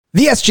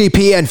The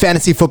SGPN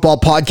Fantasy Football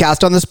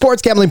Podcast on the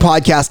Sports Gambling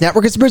Podcast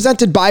Network is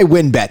presented by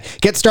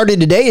WynnBET. Get started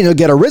today and you'll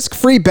get a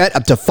risk-free bet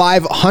up to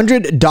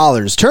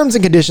 $500. Terms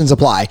and conditions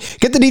apply.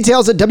 Get the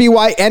details at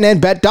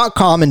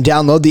wynnbet.com and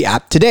download the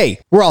app today.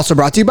 We're also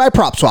brought to you by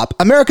PropSwap,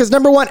 America's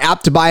 #1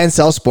 app to buy and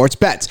sell sports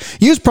bets.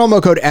 Use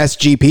promo code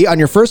SGP on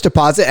your first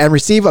deposit and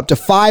receive up to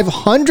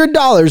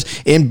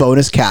 $500 in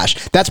bonus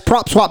cash. That's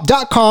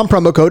PropSwap.com,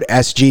 promo code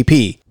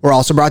SGP. We're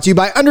also brought to you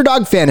by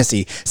Underdog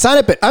Fantasy. Sign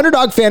up at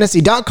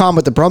UnderdogFantasy.com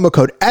with the promo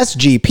code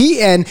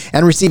SGPN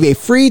and receive a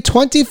free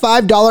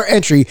 $25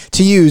 entry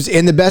to use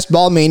in the Best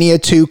Ball Mania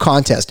 2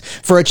 contest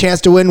for a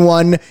chance to win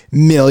 $1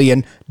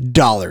 million.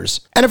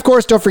 And of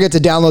course, don't forget to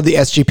download the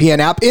SGPN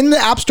app in the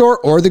App Store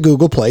or the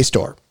Google Play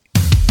Store.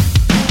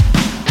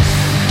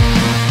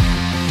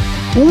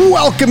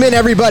 Welcome in,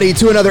 everybody,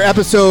 to another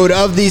episode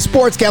of the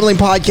Sports Gambling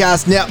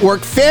Podcast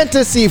Network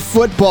Fantasy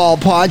Football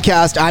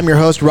Podcast. I'm your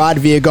host, Rod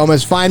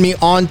Villagomez. Find me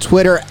on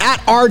Twitter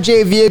at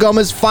RJ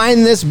Villagomez.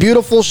 Find this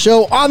beautiful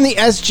show on the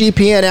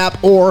SGPN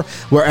app or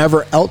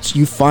wherever else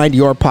you find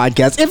your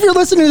podcast. If you're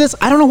listening to this,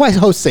 I don't know why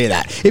hosts say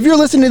that. If you're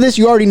listening to this,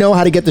 you already know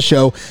how to get the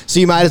show, so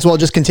you might as well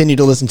just continue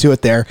to listen to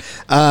it there.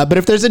 But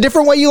if there's a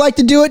different way you like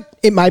to do it,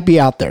 it might be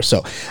out there.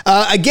 So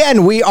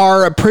again, we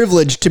are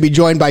privileged to be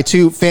joined by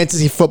two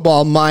fantasy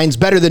football minds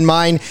better than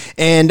mine,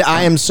 and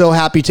I am so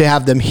happy to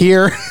have them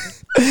here.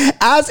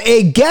 As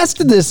a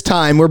guest this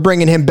time, we're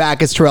bringing him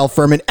back as Terrell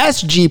Furman,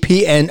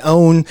 SGPN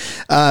own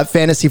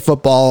fantasy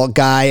football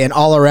guy and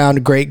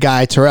all-around great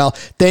guy. Terrell,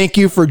 thank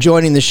you for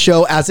joining the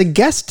show as a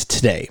guest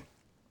today.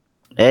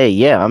 Hey,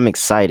 yeah, I'm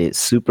excited.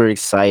 Super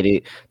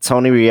excited.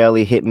 Tony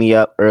Rielli hit me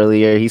up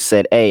earlier. He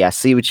said, hey, I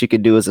see what you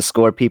could do as a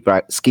scorekeeper.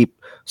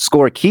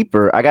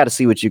 I got to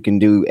see what you can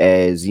do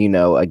as,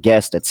 a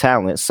guest, a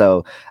talent.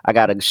 So I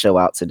got to show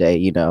out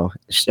today,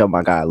 show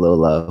my guy a little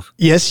love.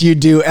 Yes, you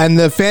do. And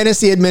the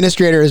fantasy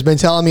administrator has been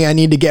telling me I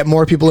need to get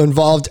more people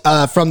involved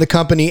from the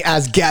company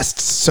as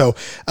guests. So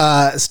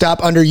stop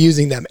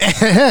underusing them.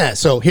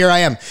 So here I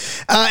am.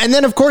 And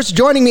then, of course,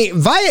 joining me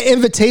via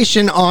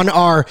invitation on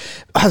our,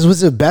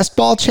 was it Best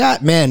Ball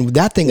chat? Man,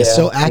 that thing is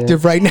so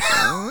active right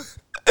now.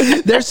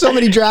 There's so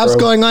many drafts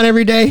going on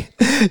every day.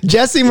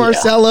 Jesse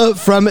Marcello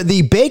from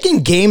the Bacon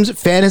Games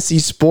Fantasy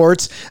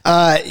Sports.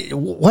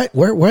 What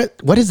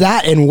is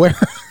that, and where?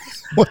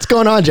 What's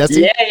going on,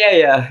 Jesse?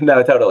 Yeah.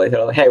 No, totally.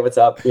 Hey, what's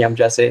up? Yeah, I'm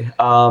Jesse.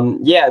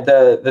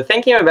 The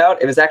thing came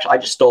about. It was actually I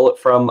just stole it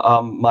from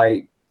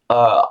my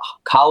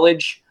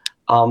college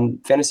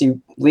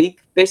fantasy league.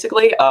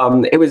 Basically,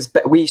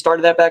 we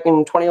started that back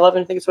in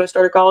 2011. I think it's when I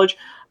started college.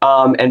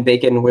 And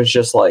Bacon was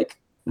just like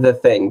the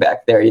thing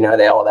back there,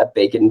 they all that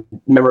bacon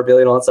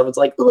memorabilia and all that stuff. It's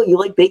like, oh, you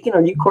like bacon?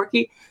 Are you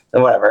quirky?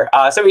 And whatever.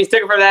 So we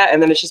took it from that,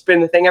 and then it's just been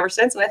the thing ever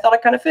since. And I thought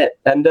it kind of fit.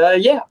 And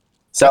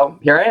so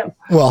here I am.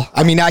 Well,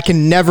 I mean, I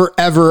can never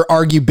ever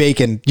argue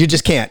bacon. You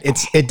just can't.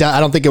 I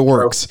don't think it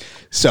works.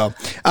 So,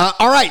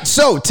 all right.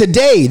 So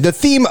today, the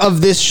theme of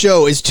this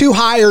show is too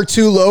high or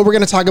too low. We're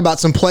going to talk about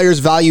some players'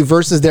 value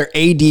versus their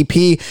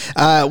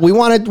ADP. We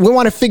want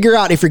to figure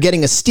out if you're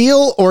getting a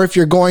steal or if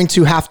you're going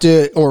to have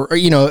to, or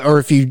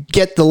if you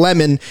get the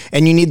lemon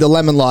and you need the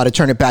lemon law to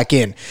turn it back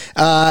in.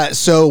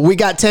 So we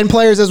got 10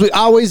 players as we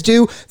always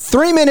do.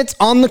 3 minutes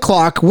on the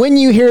clock. When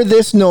you hear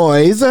this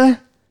noise,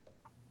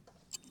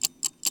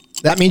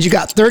 that means you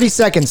got 30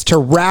 seconds to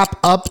wrap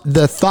up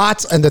the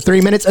thoughts and the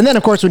 3 minutes. And then,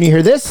 of course, when you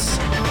hear this,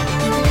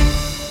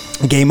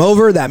 game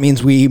over. That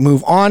means we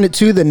move on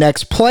to the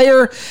next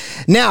player.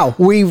 Now,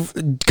 we've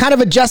kind of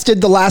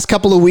adjusted the last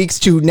couple of weeks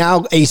to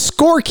now a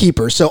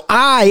scorekeeper. So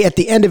I, at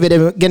the end of it,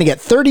 am going to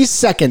get 30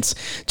 seconds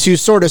to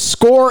sort of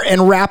score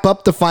and wrap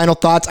up the final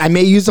thoughts. I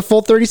may use the full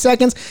 30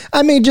 seconds.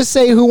 I may just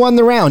say who won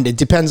the round. It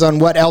depends on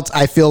what else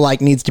I feel like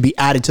needs to be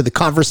added to the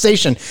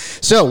conversation.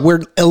 So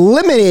we're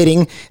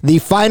eliminating the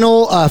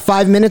final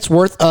 5 minutes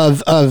worth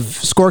of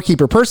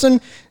scorekeeper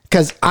person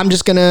because I'm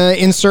just going to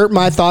insert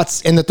my thoughts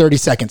in the 30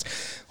 seconds.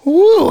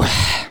 Woo.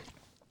 I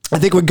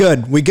think we're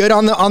good. We good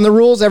on the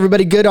rules?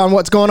 Everybody good on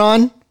what's going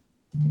on?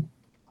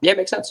 Yeah, it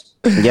makes sense.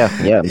 Yeah,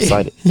 I'm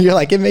excited. You're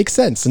like, it makes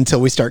sense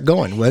until we start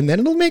going. Well, and then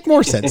it'll make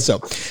more sense.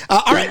 So,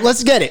 all right,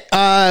 let's get it.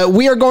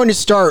 We are going to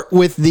start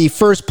with the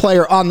first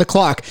player on the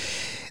clock.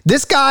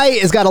 This guy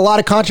has got a lot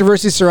of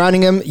controversy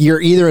surrounding him.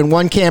 You're either in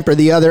one camp or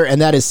the other,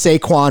 and that is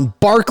Saquon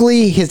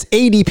Barkley. His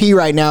ADP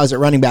right now is at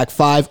running back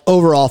 5,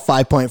 overall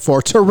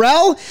 5.4.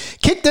 Terrell,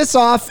 kick this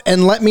off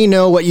and let me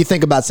know what you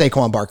think about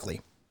Saquon Barkley.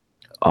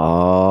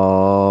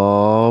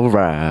 All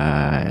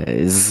right.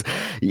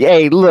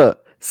 Yay,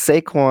 look,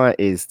 Saquon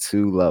is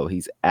too low.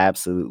 He's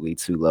absolutely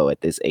too low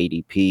at this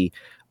ADP.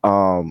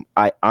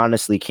 I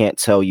honestly can't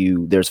tell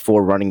you there's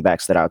 4 running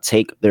backs that I'll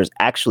take. There's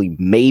actually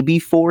maybe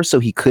 4, so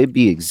he could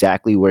be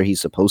exactly where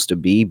he's supposed to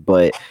be,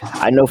 but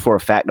I know for a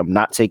fact I'm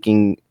not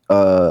taking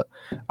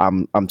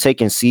I'm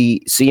taking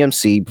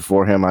CMC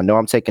before him. I know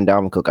I'm taking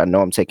Dalvin Cook. I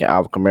know I'm taking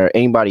Alvin Kamara.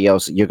 Anybody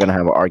else, you're going to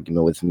have an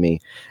argument with me.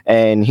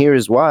 And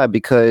here's why,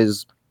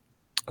 because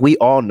we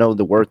all know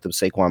the worth of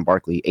Saquon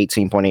Barkley,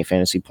 18.8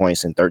 fantasy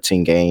points in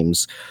 13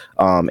 games,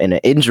 in an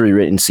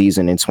injury-ridden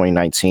season in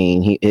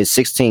 2019. His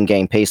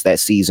 16-game pace that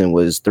season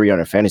was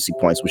 300 fantasy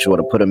points, which would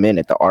have put him in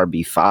at the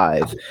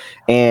RB5.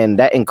 And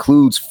that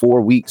includes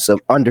 4 weeks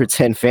of under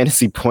 10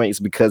 fantasy points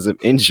because of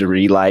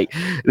injury. Like,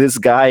 this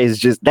guy is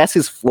just, that's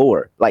his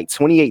floor. Like,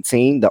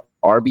 2018, the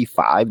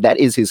RB5, that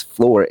is his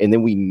floor. And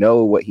then we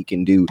know what he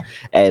can do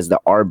as the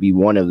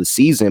RB1 of the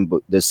season,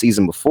 but the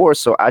season before.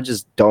 So I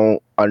just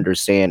don't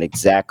understand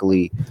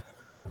exactly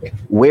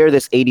where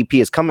this ADP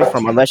is coming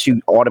from, unless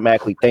you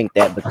automatically think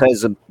that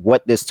because of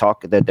what this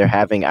talk that they're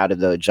having out of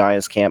the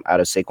Giants camp, out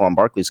of Saquon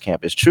Barkley's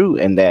camp is true,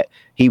 and that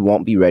he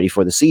won't be ready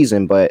for the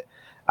season. But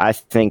I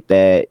think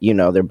that,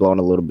 they're blowing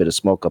a little bit of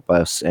smoke up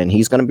us, and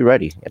he's going to be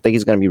ready. I think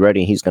he's going to be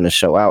ready, and he's going to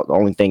show out. The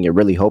only thing you're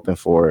really hoping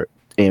for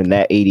in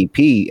that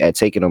ADP at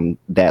taking him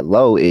that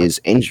low is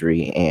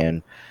injury,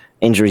 and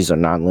injuries are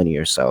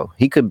non-linear. So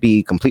he could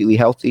be completely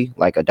healthy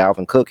like a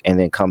Dalvin Cook and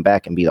then come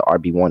back and be the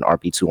RB1,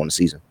 RB2 on the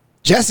season.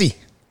 Jesse,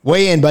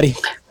 weigh in, buddy.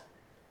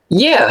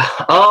 Yeah,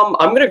 I'm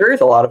going to agree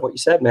with a lot of what you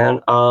said,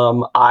 man.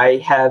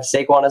 I have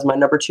Saquon as my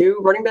number 2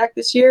 running back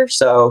this year,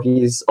 so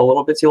he's a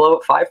little bit too low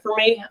at 5 for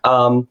me.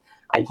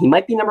 He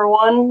might be number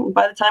 1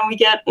 by the time we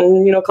get,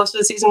 close to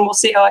the season. We'll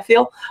see how I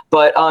feel.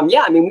 But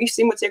we've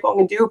seen what Saquon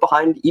can do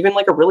behind even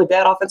like a really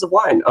bad offensive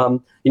line.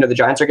 The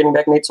Giants are getting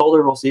back Nate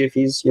Solder. We'll see if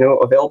he's,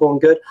 available and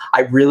good.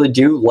 I really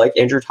do like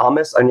Andrew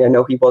Thomas. I mean, I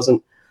know he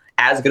wasn't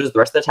as good as the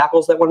rest of the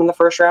tackles that went in the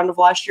first round of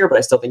last year, but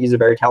I still think he's a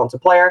very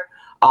talented player.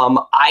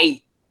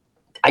 I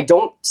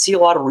don't see a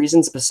lot of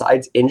reasons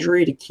besides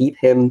injury to keep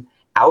him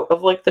out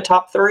of like the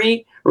top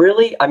 3,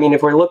 really. I mean,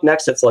 if we look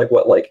next, it's like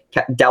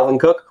Dalvin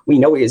Cook. We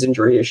know he has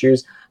injury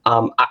issues.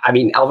 Alvin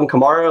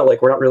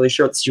Kamara, we're not really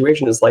sure what the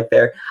situation is like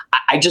there.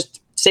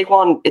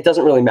 Saquon, it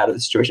doesn't really matter the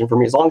situation for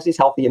me. As long as he's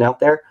healthy and out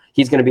there,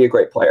 he's going to be a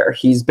great player.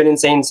 He's been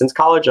insane since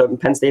college. I'm a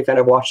Penn State fan.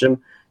 I've watched him,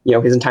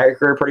 his entire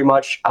career pretty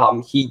much.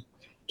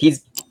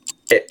 He's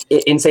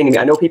insane to me.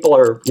 I know people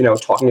are,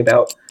 talking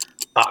about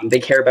they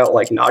care about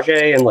like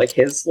Najee and like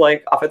his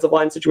like offensive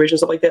line situation,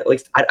 stuff like that.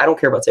 Like I don't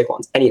care about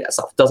Saquon's any of that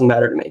stuff. Doesn't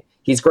matter to me.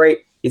 He's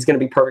great. He's going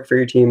to be perfect for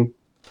your team.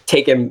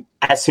 Take him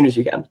as soon as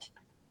you can.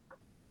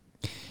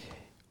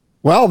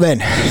 Well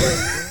then,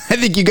 I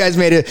think you guys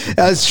made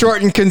a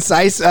short and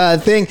concise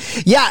thing.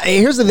 Yeah,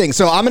 here's the thing.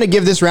 So I'm going to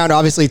give this round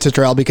obviously to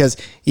Terrell because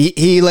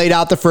he laid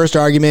out the first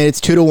argument.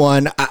 It's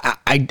 2-1.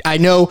 I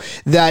know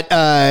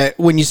that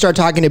when you start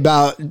talking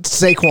about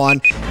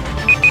Saquon,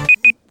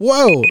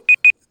 whoa.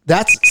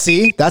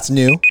 That's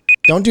new.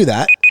 Don't do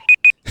that.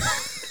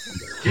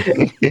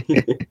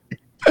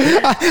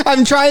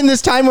 I'm trying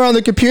this timer on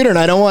the computer and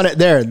I don't want it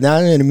there. Now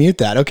I'm going to mute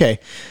that. Okay.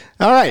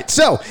 All right.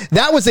 So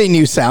that was a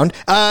new sound.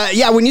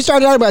 When you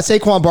started talking about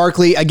Saquon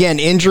Barkley, again,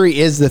 injury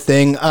is the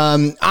thing.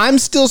 I'm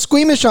still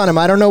squeamish on him.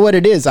 I don't know what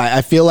it is.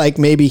 I feel like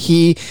maybe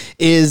he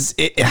is,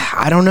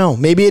 I don't know.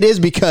 Maybe it is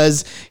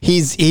because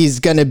he's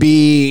going to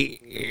be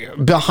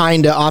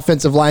behind an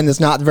offensive line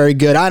that's not very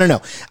good. I don't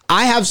know.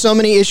 I have so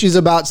many issues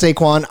about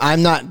Saquon.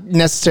 I'm not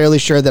necessarily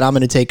sure that I'm going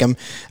to take him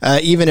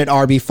even at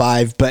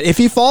RB5, but if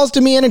he falls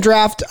to me in a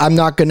draft, I'm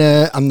not going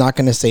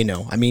to say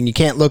no. I mean, you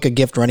can't look a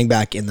gift running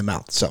back in the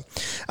mouth. So,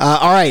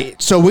 all right.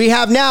 So we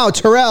have now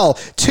Terrell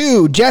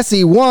 2,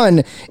 Jesse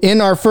 1 in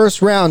our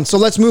first round. So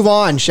let's move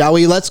on, shall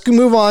we? Let's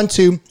move on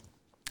to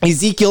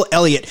Ezekiel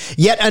Elliott,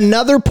 yet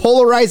another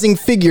polarizing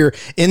figure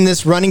in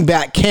this running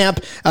back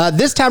camp.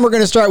 This time we're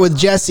going to start with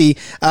Jesse.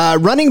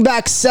 Running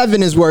back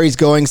 7 is where he's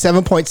going,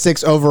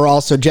 7.6 overall.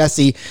 So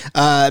Jesse,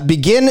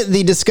 begin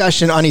the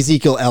discussion on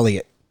Ezekiel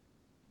Elliott.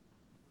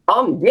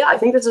 I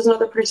think this is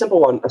another pretty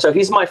simple one. So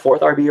he's my 4th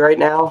RB right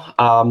now.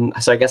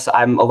 So I guess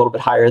I'm a little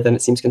bit higher than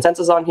it seems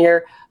consensus on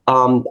here.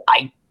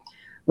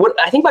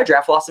 I think my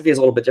draft philosophy is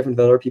a little bit different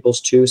than other people's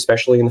too,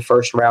 especially in the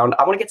first round.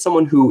 I want to get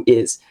someone who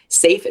is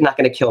safe and not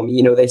going to kill me.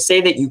 They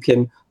say that you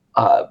can,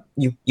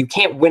 you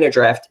can't win a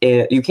draft.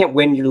 You can't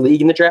win your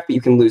league in the draft, but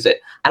you can lose it.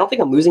 I don't think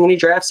I'm losing any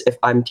drafts if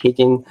I'm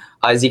taking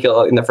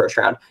Ezekiel in the first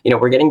round.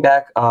 We're getting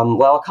back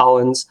La'el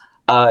Collins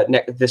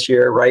this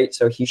year, right?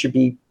 So he should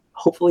be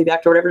hopefully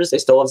back to whatever it is. They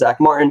still have Zach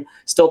Martin.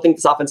 Still think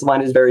this offensive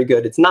line is very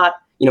good. It's not,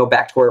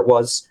 back to where it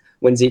was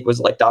when Zeke was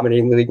like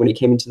dominating the league when he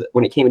came into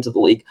the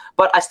league.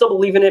 But I still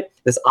believe in it.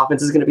 This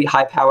offense is going to be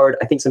high powered.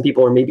 I think some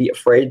people are maybe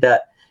afraid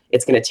that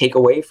it's going to take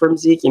away from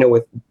Zeke,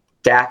 with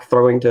Dak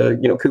throwing to,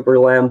 Cooper,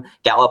 Lamb,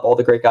 Gallup, all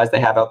the great guys they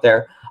have out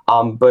there.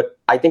 But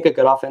I think a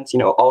good offense,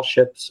 all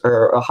ships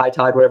or a high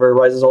tide, whatever,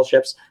 rises all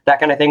ships, that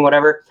kind of thing,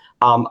 whatever.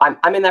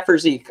 I'm in that for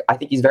Zeke. I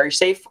think he's very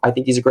safe. I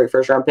think he's a great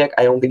first round pick.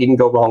 I don't think you can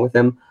go wrong with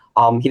him.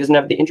 He doesn't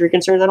have the injury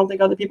concerns I don't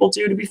think other people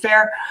do, to be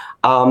fair,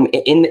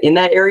 in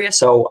that area.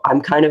 So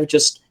I'm kind of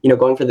just,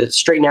 going for the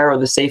straight narrow,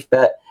 the safe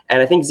bet.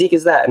 And I think Zeke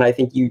is that. And I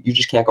think you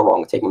just can't go wrong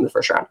with taking him in the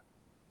first round.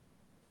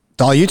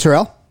 All you,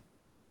 Terrell.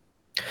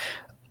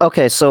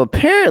 Okay, so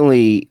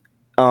apparently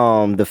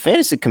the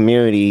fantasy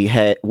community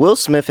had Will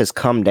Smith has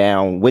come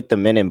down with the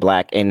Men in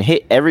Black and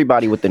hit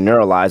everybody with the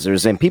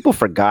neuralizers, and people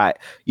forgot,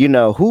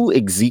 who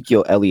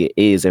Ezekiel Elliott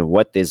is and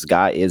what this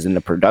guy is in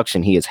the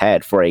production he has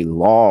had for a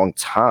long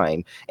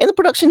time, and the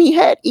production he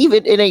had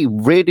even in a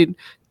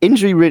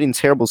injury-ridden,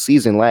 terrible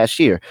season last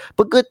year.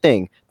 But good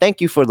thing.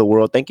 Thank you for the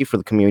world. Thank you for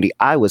the community.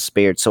 I was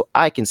spared so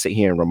I can sit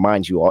here and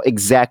remind you all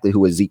exactly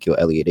who Ezekiel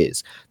Elliott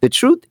is. The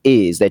truth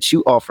is that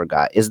you all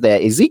forgot is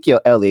that Ezekiel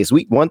Elliott's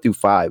week 1 through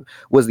 5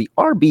 was the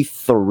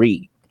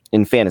RB3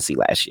 in fantasy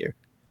last year.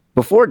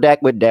 Before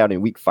Dak went down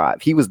in week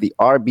 5, he was the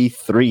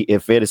RB3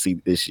 in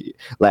fantasy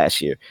last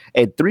year.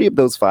 And 3 of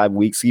those 5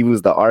 weeks, he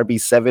was the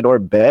RB7 or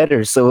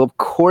better. So, of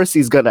course,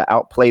 he's going to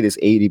outplay this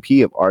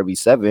ADP of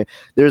RB7.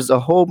 There's a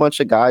whole bunch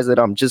of guys that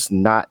I'm just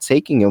not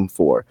taking him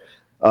for.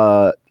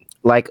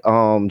 Like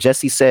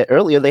Jesse said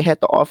earlier, they had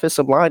the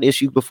offensive line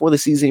issue before the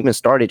season even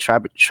started.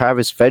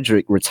 Travis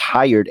Frederick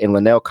retired and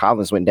Linnell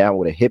Collins went down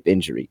with a hip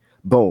injury.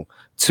 Boom.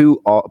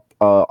 2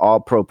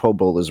 all-pro Pro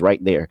Bowlers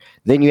right there.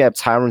 Then you have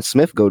Tyron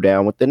Smith go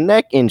down with the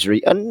neck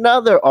injury,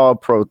 another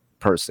all-pro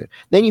person.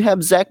 Then you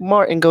have Zach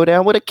Martin go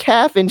down with a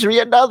calf injury,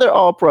 another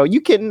all-pro.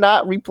 You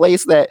cannot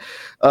replace that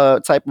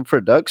type of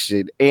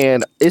production.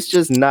 And it's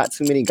just not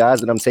too many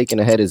guys that I'm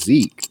taking ahead of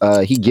Zeke.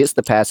 He gets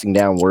the passing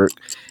down work.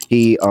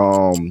 He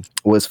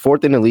was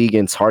 4th in the league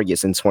in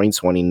targets in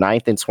 2020,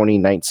 9th in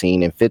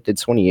 2019, and 5th in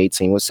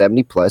 2018 with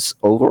 70+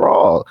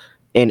 overall.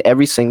 In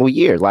every single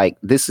year. Like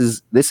this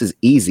is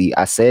easy.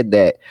 I said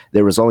that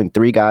there was only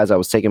 3 guys I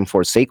was taking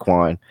before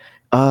Saquon.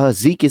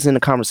 Zeke is in the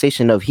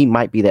conversation of he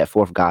might be that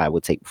 4th guy I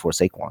would take before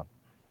Saquon.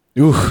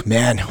 Ooh,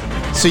 man.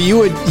 So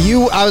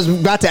I was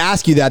about to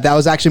ask you that. That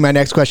was actually my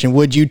next question.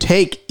 Would you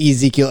take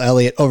Ezekiel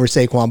Elliott over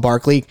Saquon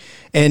Barkley?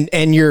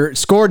 And your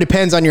score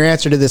depends on your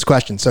answer to this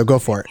question. So go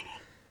for it.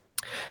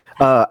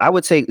 I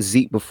would take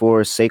Zeke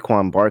before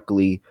Saquon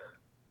Barkley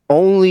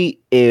only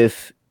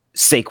if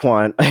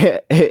Saquon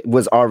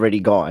was already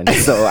gone.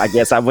 So I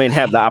guess I wouldn't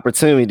have the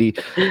opportunity.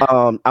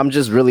 I'm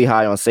just really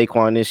high on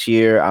Saquon this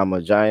year. I'm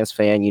a Giants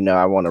fan.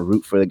 I want to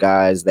root for the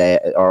guys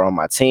that are on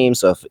my team.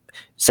 So if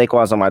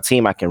Saquon's on my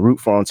team, I can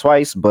root for him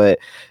twice. But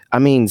I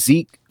mean,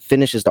 Zeke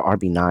finishes the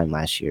RB9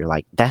 last year.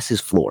 Like that's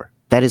his floor.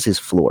 That is his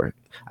floor.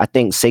 I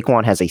think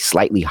Saquon has a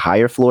slightly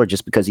higher floor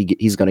just because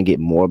he's going to get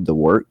more of the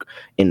work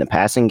in the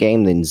passing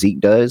game than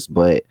Zeke does.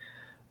 But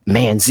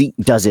man, Zeke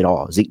does it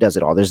all.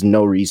 There's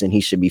no reason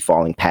he should be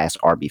falling past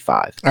RB5.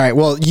 All right.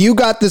 Well, you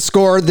got the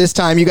score this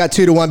time. You got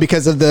 2-1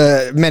 because of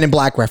the Men in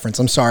Black reference.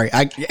 I'm sorry.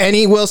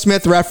 Any Will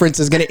Smith reference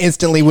is going to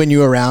instantly win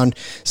you around.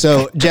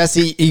 So,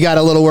 Jesse, you got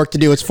a little work to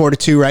do. It's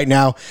 4-2 right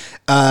now.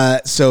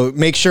 So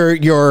make sure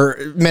your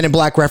Men in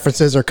Black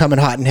references are coming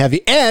hot and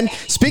heavy. And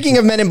speaking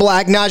of Men in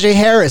Black, Najee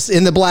Harris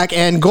in the black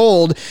and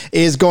gold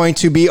is going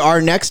to be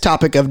our next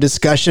topic of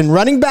discussion.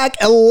 Running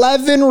back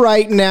 11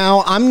 right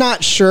now. I'm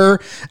not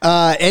sure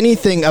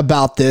anything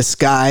about this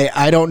guy.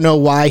 I don't know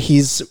why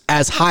he's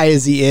as high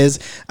as he is,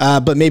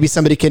 but maybe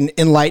somebody can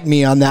enlighten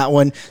me on that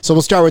one. So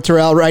we'll start with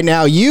Terrell right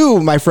now. You,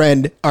 my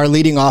friend, are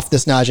leading off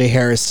this Najee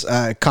Harris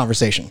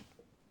conversation.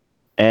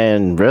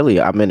 And really,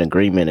 I'm in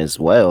agreement as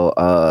well.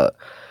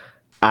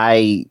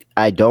 I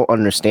don't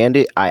understand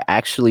it. I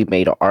actually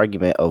made an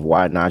argument of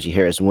why Najee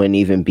Harris wouldn't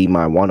even be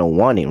my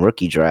 101 in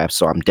rookie draft.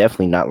 So I'm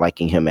definitely not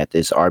liking him at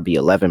this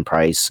RB11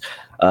 price.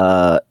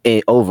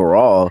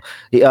 Overall,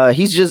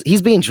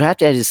 he's being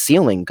drafted at his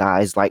ceiling,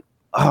 guys. Like,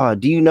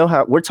 do you know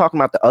how we're talking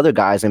about the other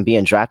guys and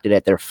being drafted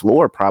at their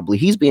floor? Probably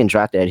he's being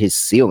drafted at his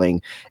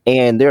ceiling,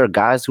 and there are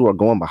guys who are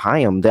going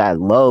behind him that I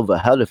love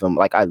ahead of him.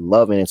 Like I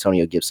love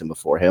Antonio Gibson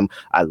before him.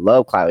 I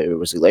love Clyde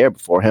Edwards-Helaire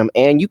before him,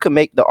 and you can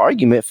make the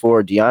argument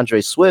for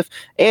DeAndre Swift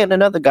and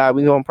another guy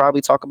we're going to probably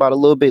talk about a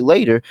little bit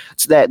later,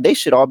 so that they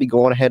should all be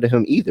going ahead of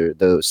him either.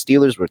 The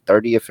Steelers were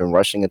 30th in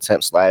rushing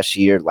attempts last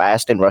year,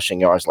 last in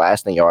rushing yards,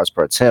 last in yards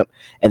per attempt,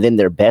 and then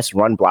their best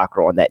run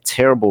blocker on that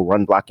terrible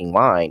run blocking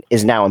line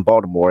is now in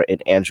Baltimore in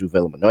Andrew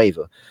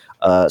Villanueva.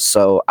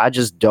 So I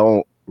just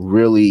don't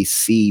really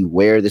see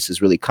where this is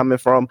really coming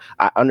from.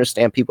 I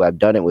understand people have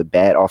done it with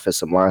bad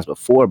offensive lines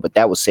before, but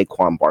that was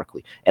Saquon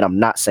Barkley. And I'm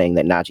not saying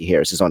that Najee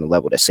Harris is on the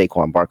level that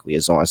Saquon Barkley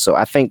is on. So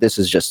I think this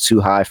is just too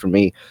high for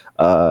me.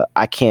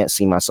 I can't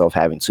see myself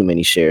having too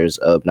many shares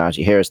of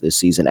Najee Harris this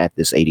season at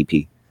this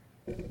ADP.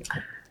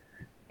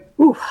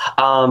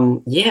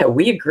 Yeah,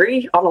 we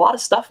agree on a lot of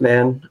stuff,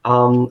 man.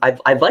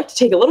 I'd like to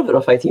take a little bit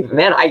of a fight team, but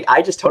man,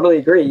 I just totally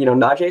agree.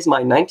 Najee's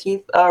my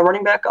 19th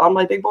running back on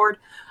my big board,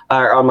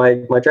 on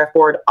my draft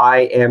board. I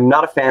am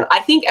not a fan. I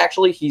think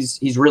actually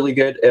he's really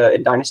good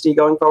in Dynasty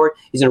going forward.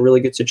 He's in a really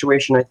good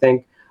situation, I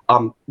think,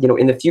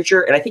 in the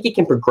future, and I think he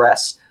can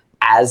progress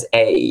as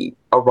a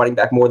running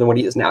back more than what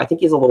he is now. I think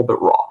he's a little bit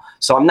raw,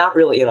 so I'm not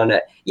really in on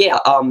it. Yeah,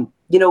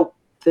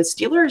 the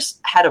Steelers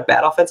had a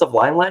bad offensive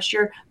line last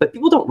year, but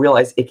people don't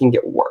realize it can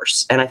get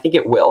worse, and I think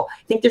it will.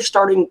 I think they're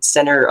starting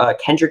center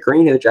Kendrick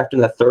Green, who they drafted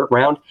in the 3rd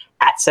round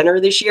at center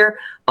this year.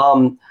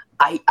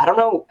 I don't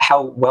know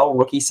how well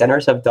rookie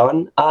centers have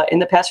done in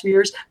the past few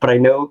years, but I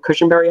know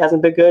Cushenberry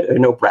hasn't been good. I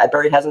know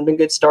Bradbury hasn't been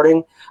good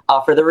starting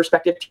for their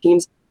respective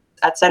teams.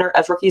 at center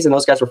as rookies, and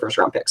those guys were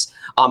first-round picks.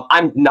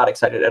 I'm not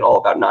excited at all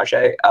about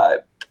Najee.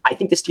 I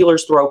think the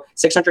Steelers throw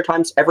 600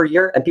 times every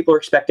year, and people are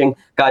expecting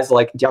guys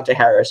like Deontay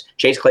Harris,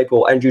 Chase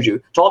Claypool, and Juju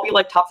to all be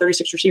like top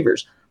 36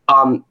 receivers.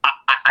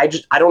 I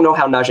don't know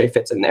how Najee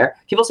fits in there.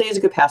 People say he's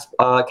a good pass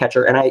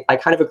catcher, and I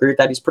kind of agree with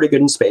that. He's pretty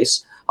good in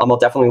space. I'll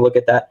definitely look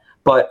at that.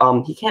 But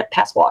he can't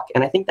pass block,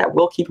 and I think that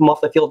will keep him off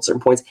the field at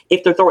certain points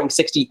if they're throwing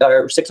 60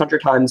 or 600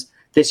 times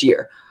this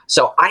year.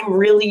 So I'm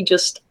really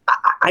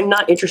I'm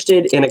not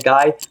interested in a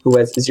guy who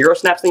has 0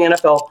 snaps in the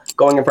NFL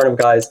going in front of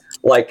guys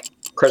like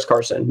Chris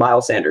Carson,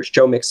 Miles Sanders,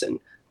 Joe Mixon,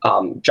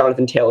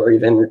 Jonathan Taylor,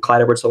 even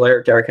Clyde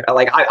Edwards-Helaire, Derek.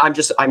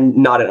 I'm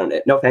not in on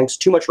it. No thanks.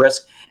 Too much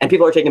risk, and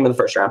people are taking him in the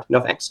first round.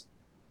 No thanks.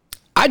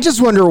 I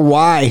just wonder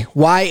why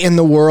in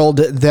the world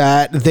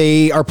that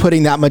they are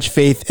putting that much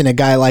faith in a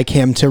guy like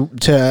him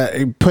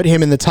to put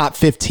him in the top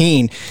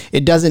 15.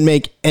 It doesn't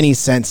make any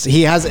sense.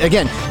 He has,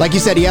 again, like you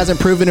said, he hasn't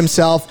proven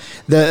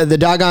himself. The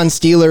doggone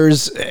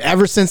Steelers,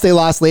 ever since they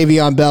lost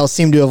Le'Veon Bell,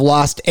 seem to have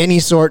lost any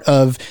sort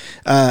of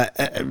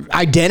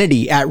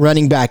identity at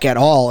running back at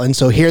all. And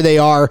so here they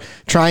are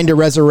trying to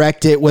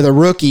resurrect it with a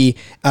rookie,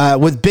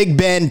 with Big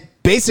Ben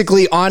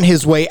basically on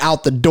his way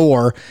out the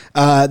door.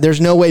 There's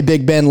no way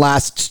Big Ben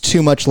lasts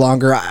too much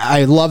longer.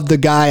 I love the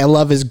guy. I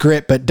love his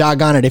grit, but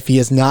doggone it if he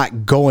is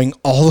not going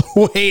all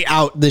the way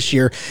out this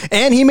year.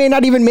 And he may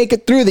not even make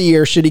it through the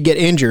year should he get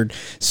injured.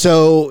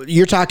 So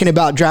you're talking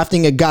about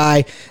drafting a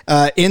guy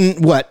in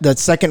the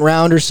second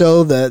round or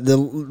so, the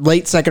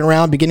late second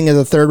round, beginning of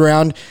the third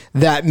round,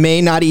 that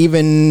may not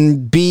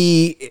even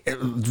be,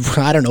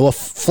 a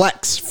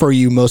flex for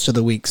you most of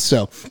the weeks.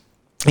 So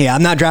yeah,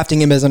 I'm not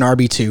drafting him as an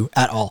RB2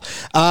 at all.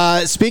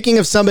 Speaking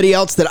of somebody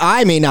else that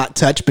I may not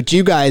touch, but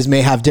you guys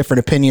may have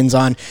different opinions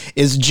on,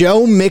 is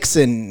Joe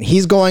Mixon.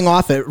 He's going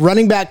off at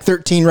running back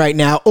 13 right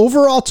now,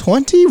 overall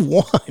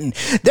 21.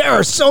 There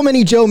are so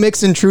many Joe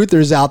Mixon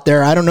truthers out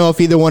there. I don't know if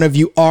either one of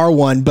you are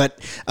one, but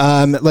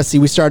let's see.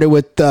 We started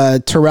with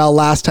Terrell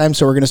last time,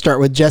 so we're going to start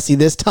with Jesse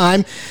this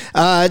time.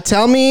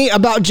 Tell me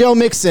about Joe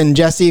Mixon,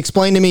 Jesse.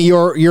 Explain to me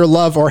your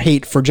love or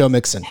hate for Joe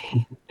Mixon.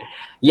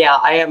 Yeah,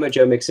 I am a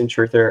Joe Mixon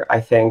truther, I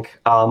think.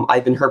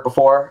 I've been hurt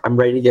before. I'm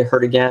ready to get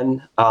hurt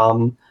again.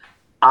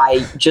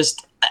 I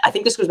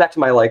think this goes back to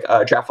my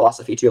draft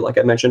philosophy too, like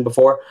I mentioned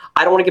before.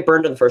 I don't want to get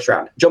burned in the first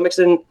round. Joe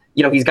Mixon,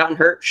 he's gotten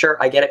hurt. Sure,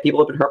 I get it. People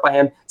have been hurt by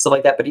him, stuff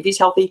like that. But if he's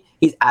healthy,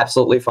 he's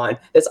absolutely fine.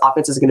 This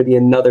offense is going to be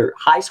another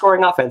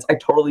high-scoring offense. I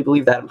totally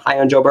believe that. I'm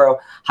high on Joe Burrow,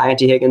 high on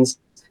T. Higgins.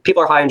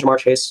 People are high on Jamar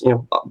Chase.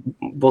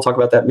 We'll talk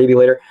about that maybe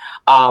later.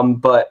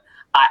 But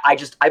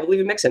I believe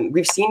in Mixon.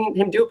 We've seen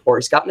him do it before.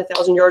 He's gotten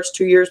 1,000 yards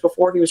 2 years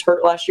before he was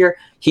hurt last year.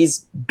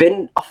 He's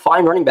been a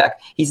fine running back.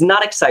 He's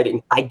not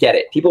exciting. I get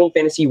it. People in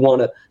fantasy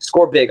want to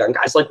score big on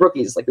guys like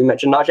rookies. Like we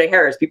mentioned, Najee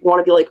Harris. People want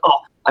to be like, oh,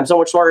 I'm so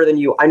much smarter than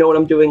you. I know what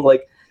I'm doing.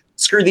 Like,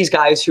 screw these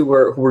guys who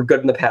were good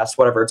in the past,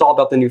 whatever. It's all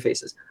about the new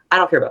faces. I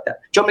don't care about that.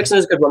 Joe Mixon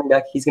is a good running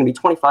back. He's going to be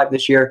 25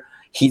 this year.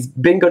 He's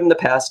been good in the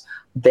past.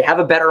 They have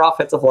a better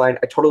offensive line.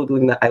 I totally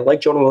believe in that. I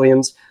like Jonah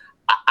Williams.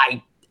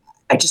 I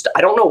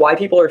don't know why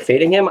people are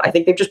fading him. I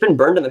think they've just been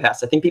burned in the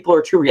past. I think people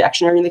are too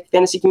reactionary in the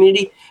fantasy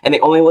community, and they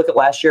only look at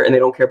last year and they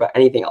don't care about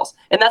anything else.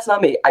 And that's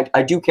not me.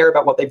 I do care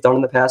about what they've done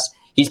in the past.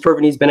 He's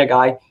proven he's been a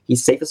guy.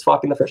 He's safe as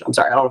fuck in the first. I'm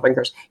sorry, I don't know if I can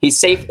curse. He's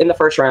safe in the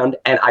first round,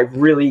 and I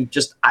really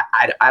just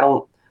I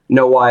don't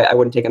know why I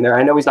wouldn't take him there.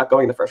 I know he's not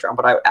going in the first round,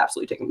 but I would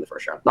absolutely take him in the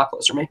first round. Not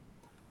close for me.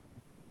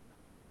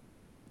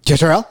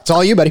 Terrell, it's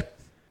all you, buddy.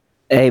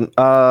 Hey,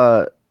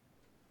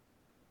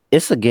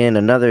 it's again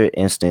another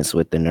instance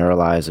with the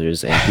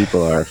neuralizers, and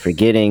people are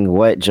forgetting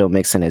what Joe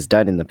Mixon has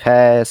done in the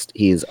past.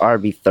 He is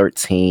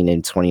RB13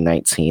 in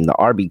 2019, the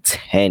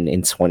RB10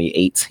 in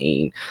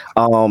 2018.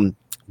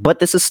 But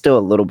this is still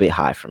a little bit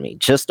high for me,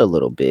 just a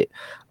little bit.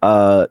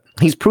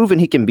 He's proven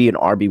he can be an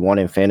RB1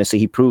 in fantasy.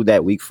 He proved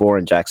that week 4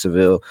 in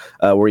Jacksonville,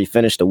 where he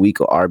finished a week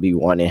of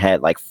RB1 and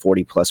had like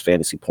 40 plus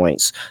fantasy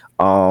points.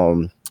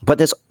 But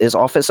this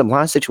offensive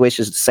line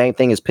situation is the same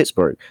thing as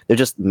Pittsburgh. They're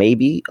just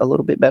maybe a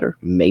little bit better,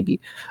 maybe.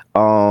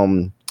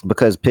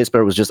 Because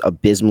Pittsburgh was just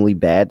abysmally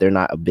bad. They're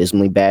not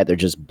abysmally bad. They're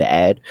just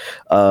bad.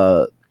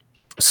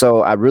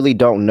 So I really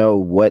don't know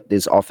what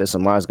this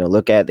offensive line is going to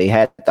look at. They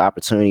had the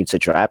opportunity to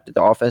draft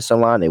the offensive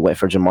line. They went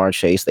for Jamar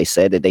Chase. They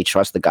said that they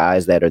trust the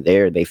guys that are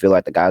there. They feel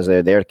like the guys that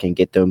are there can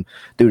get them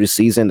through the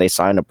season. They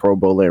signed a Pro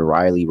Bowler in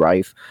Riley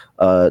Reiff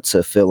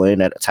to fill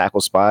in at a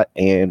tackle spot.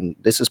 And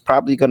this is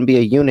probably going to be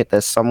a unit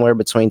that's somewhere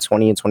between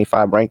 20 and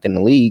 25 ranked in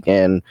the league.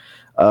 And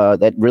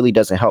that really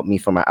doesn't help me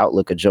for my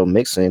outlook of Joe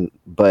Mixon.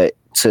 But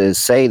to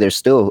say there's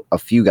still a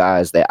few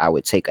guys that I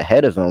would take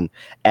ahead of him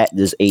at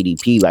this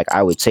ADP, like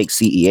I would take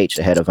CEH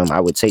ahead of him. I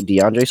would take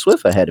DeAndre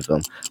Swift ahead of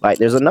him. Like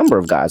there's a number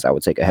of guys I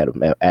would take ahead of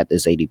him at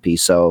this ADP.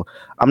 So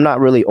I'm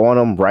not really on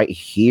him right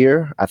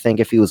here. I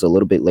think if he was a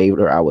little bit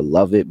later, I would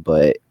love it.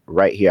 But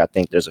right here, I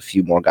think there's a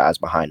few more guys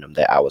behind him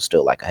that I would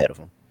still like ahead of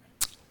him.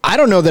 I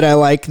don't know that I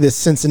like this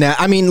Cincinnati.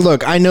 I mean,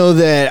 look, I know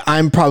that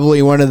I'm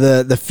probably one of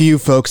the few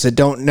folks that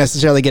don't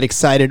necessarily get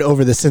excited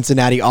over the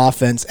Cincinnati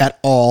offense at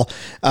all.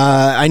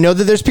 I know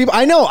that there's people.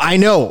 I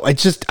know.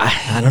 It's just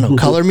I don't know.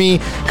 Color me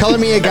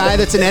a guy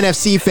that's an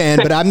NFC fan,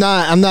 but I'm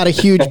not a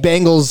huge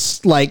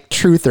Bengals like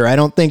truther. I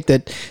don't think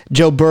that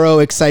Joe Burrow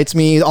excites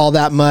me all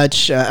that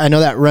much. I know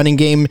that running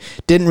game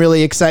didn't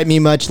really excite me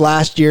much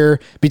last year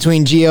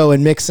between Gio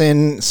and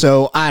Mixon.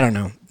 So I don't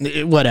know.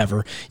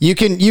 Whatever. You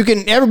can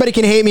everybody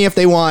can hate me if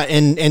they want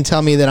and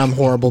tell me that I'm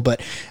horrible,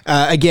 but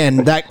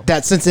again,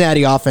 that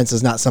Cincinnati offense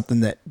is not something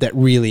that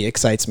really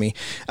excites me.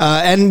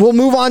 And we'll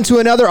move on to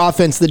another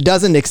offense that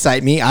doesn't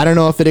excite me. I don't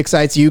know if it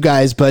excites you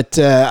guys, but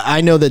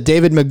I know that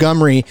David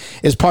Montgomery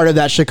is part of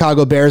that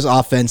Chicago Bears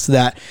offense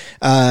that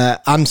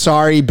I'm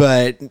sorry,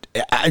 but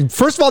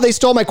first of all, they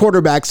stole my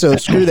quarterback, so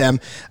screw them.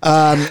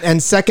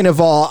 And second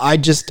of all, I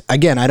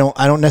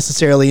don't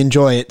necessarily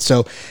enjoy it.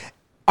 So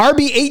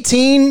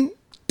RB18,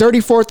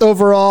 34th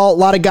overall. A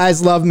lot of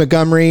guys love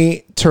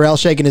Montgomery. Terrell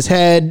shaking his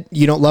head.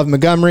 You don't love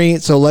Montgomery,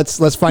 so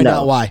let's find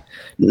out why.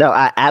 No,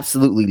 I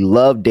absolutely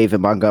love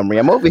David Montgomery.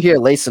 I'm over here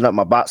lacing up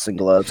my boxing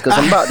gloves because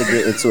I'm about to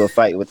get into a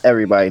fight with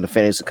everybody in the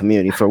fantasy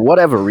community for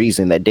whatever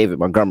reason that David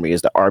Montgomery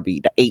is the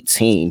RB, the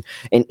 18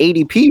 in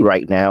ADP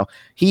right now.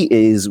 He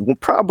is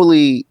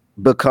probably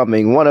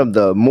becoming one of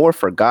the more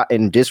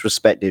forgotten,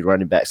 disrespected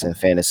running backs in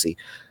fantasy.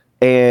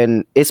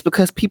 And it's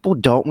because people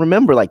don't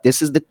remember. Like,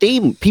 this is the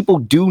theme. People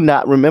do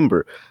not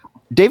remember.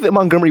 David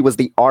Montgomery was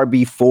the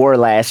RB4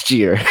 last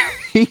year.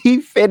 He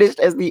finished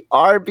as the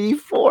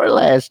RB4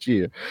 last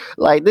year.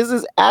 Like, this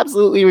is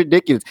absolutely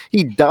ridiculous.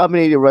 He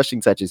dominated rushing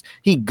touches.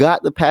 He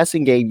got the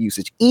passing game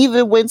usage.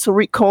 Even when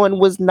Tariq Cohen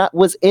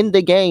was in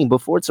the game,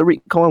 before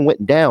Tariq Cohen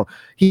went down,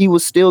 he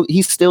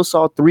still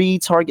saw 3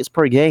 targets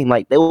per game.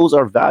 Like, those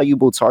are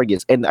valuable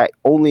targets. And I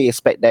only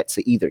expect that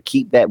to either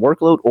keep that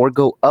workload or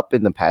go up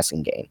in the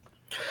passing game.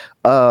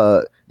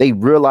 They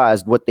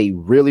realized what they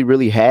really,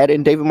 really had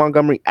in David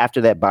Montgomery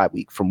after that bye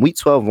week. From week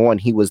 12 on,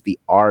 he was the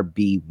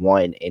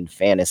RB1 in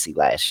fantasy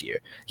last year.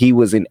 He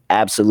was an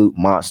absolute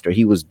monster.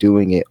 He was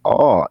doing it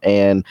all.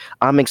 And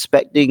I'm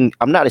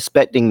not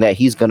expecting that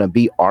he's going to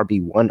be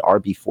RB1,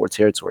 RB4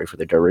 territory for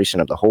the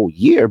duration of the whole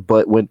year.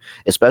 But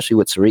especially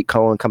with Tariq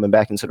Cohen coming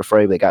back into the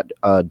fray, they got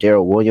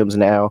Darrell Williams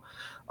now.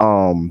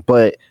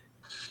 But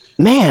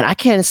man, I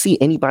can't see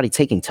anybody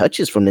taking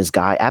touches from this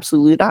guy.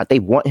 Absolutely not. They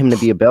want him to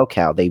be a bell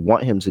cow. They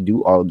want him to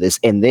do all of this.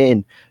 And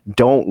then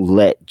don't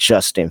let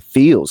Justin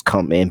Fields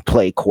come in,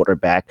 play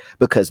quarterback,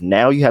 because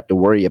now you have to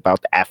worry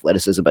about the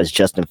athleticism as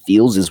Justin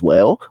Fields as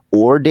well,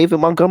 or David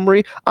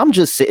Montgomery. I'm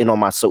just sitting on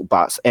my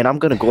soapbox, and I'm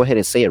going to go ahead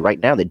and say it right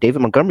now that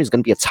David Montgomery is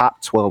going to be a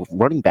top 12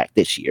 running back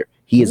this year.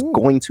 He is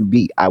going to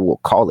be. I will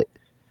call it.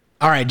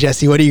 All right,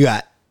 Jesse, what do you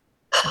got?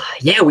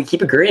 Yeah, we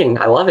keep agreeing.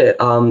 I love it.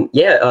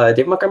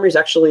 David Montgomery is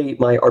actually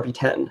my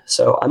RB10,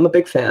 so I'm a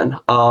big fan.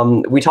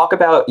 We talk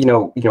about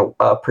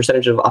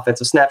percentage of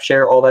offensive snap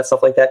share, all that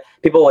stuff like that.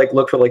 People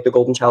look for the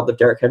golden child of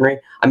Derrick Henry.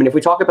 I mean, if we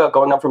talk about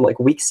going up from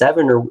week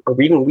 7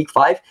 or even week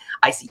 5,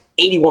 I see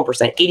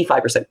 81%,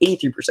 85%,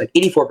 83%,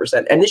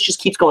 84%, and this just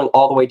keeps going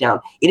all the way down.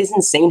 It is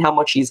insane how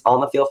much he's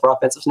on the field for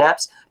offensive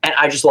snaps, and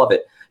I just love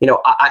it.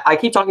 I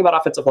keep talking about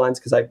offensive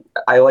lines because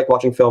I like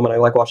watching film and I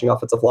like watching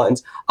offensive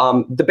lines.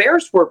 The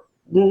Bears were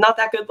not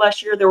that good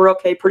last year. They were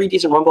okay, pretty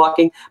decent run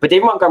blocking. But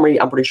David Montgomery,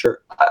 I'm pretty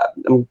sure,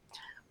 I'm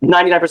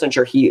 99%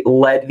 sure he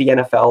led the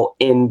NFL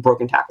in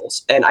broken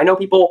tackles. And I know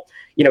people,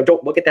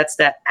 don't look at that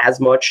stat as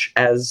much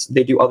as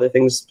they do other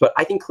things, but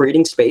I think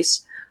creating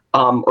space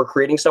or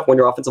creating stuff when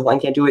your offensive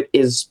line can't do it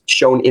is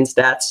shown in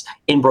stats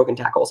in broken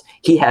tackles.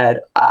 He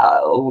had,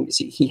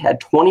 he had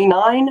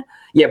 29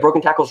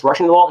 broken tackles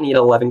rushing the ball, and he had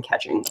 11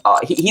 catching.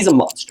 He's a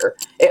monster.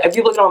 If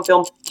you look at him on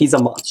film, he's a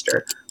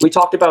monster. We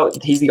talked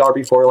about he's the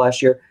RB4 last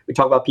year. We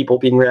talked about people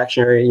being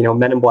reactionary,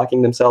 men in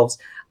blacking themselves.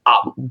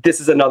 This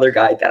is another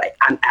guy that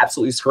I'm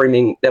absolutely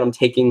screaming that I'm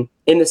taking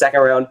in the second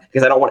round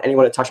because I don't want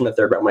anyone to touch him in the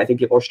third round when I think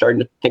people are starting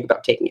to think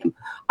about taking him.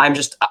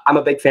 I'm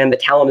a big fan. The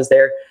talent is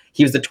there.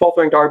 He was the 12th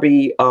ranked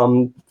RB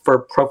for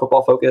Pro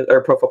Football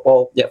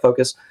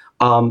Focus.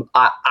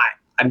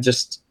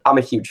 I'm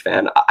a huge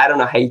fan. I don't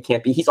know how he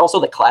can't be. He's also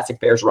the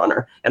classic Bears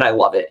runner, and I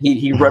love it.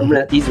 He's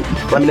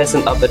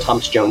reminiscent of the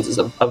Thomas Joneses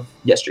of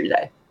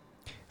yesterday.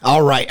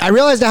 All right. I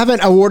realized I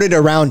haven't awarded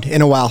a round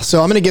in a while,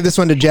 so I'm going to give this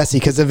one to Jesse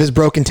because of his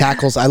broken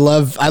tackles. I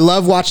love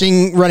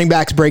watching running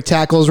backs break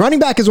tackles. Running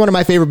back is one of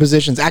my favorite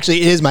positions.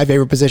 Actually, it is my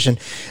favorite position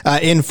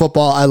in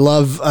football. I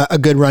love a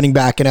good running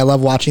back, and I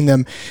love watching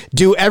them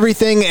do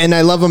everything, and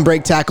I love them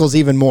break tackles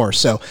even more.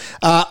 So,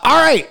 all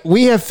right,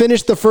 we have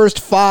finished the first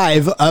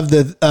 5 of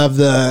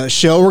the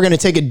show. We're going to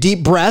take a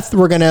deep breath.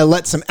 We're going to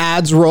let some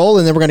ads roll,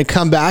 and then we're going to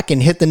come back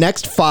and hit the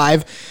next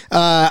 5.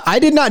 I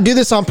did not do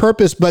this on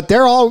purpose, but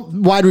they're all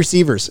wide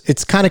receivers.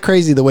 It's kind of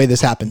crazy the way this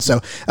happens. So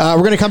we're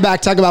going to come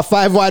back, talk about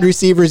 5 wide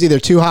receivers, either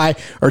too high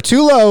or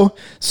too low.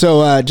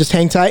 So just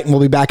hang tight, and we'll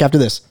be back after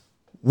this.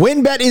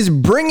 WynnBET is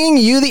bringing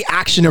you the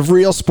action of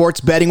real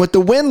sports betting with the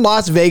Wynn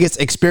Las Vegas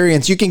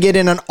experience. You can get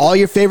in on all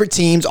your favorite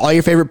teams, all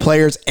your favorite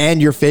players, and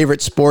your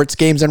favorite sports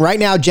games. And right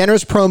now,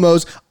 generous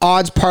promos,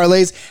 odds,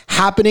 parlays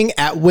happening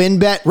at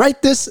WynnBET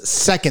right this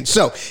second.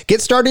 So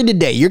get started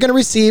today. You're going to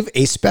receive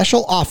a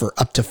special offer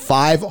up to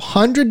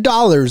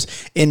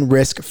 $500 in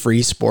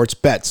risk-free sports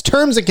bets.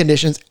 Terms and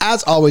conditions,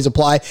 as always,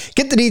 apply.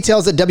 Get the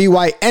details at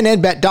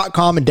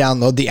wynnbet.com and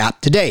download the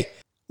app today.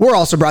 We're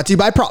also brought to you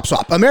by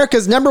PropSwap,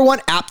 America's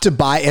 #1 app to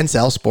buy and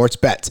sell sports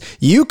bets.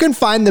 You can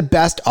find the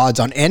best odds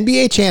on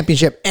NBA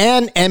championship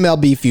and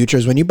MLB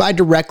futures when you buy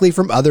directly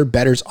from other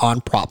bettors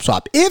on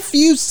PropSwap. If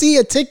you see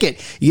a ticket,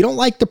 you don't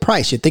like the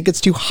price, you think it's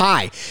too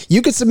high,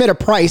 you can submit a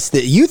price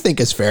that you think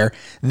is fair,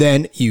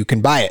 then you can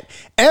buy it.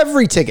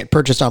 Every ticket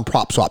purchased on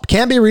PropSwap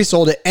can be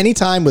resold at any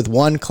time with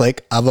one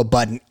click of a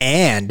button,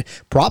 and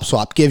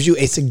PropSwap gives you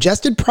a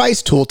suggested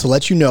price tool to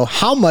let you know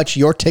how much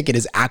your ticket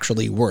is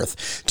actually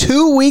worth.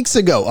 2 weeks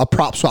ago, a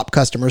PropSwap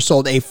customer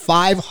sold a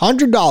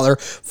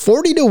 $500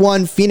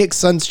 40-1 Phoenix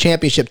Suns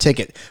championship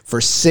ticket for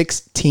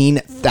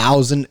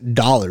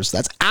 $16,000.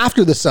 That's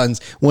after the Suns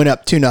went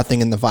up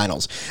 2-0 in the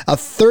finals. A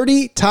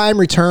 30-time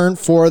return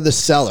for the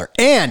seller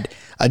and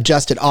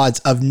adjusted odds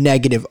of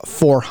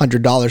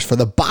 -$400 for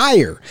the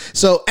buyer.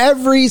 So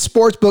every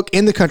sportsbook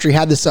in the country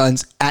had the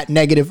Suns at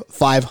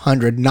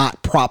 -500,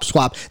 not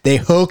PropSwap. They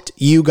hooked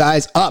you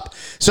guys up.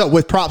 So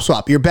with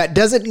PropSwap, your bet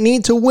doesn't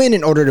need to win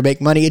in order to make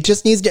money. It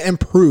just needs to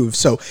improve.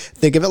 So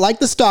think of it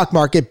like the stock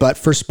market, but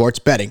for sports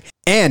betting.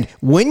 And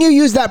when you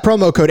use that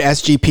promo code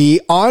SGP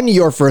on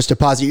your first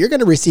deposit, you're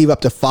going to receive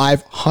up to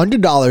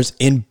 $500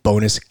 in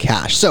bonus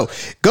cash. So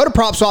go to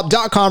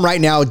PropSwap.com right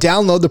now.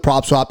 Download the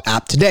PropSwap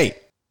app today.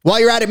 While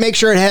you're at it, make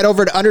sure to head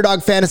over to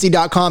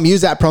UnderdogFantasy.com.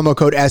 Use that promo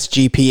code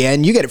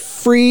SGPN. You get a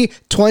free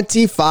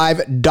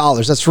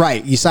 $25. That's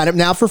right. You sign up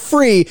now for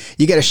free.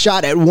 You get a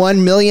shot at $1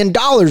 million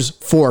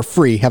for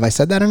free. Have I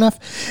said that enough?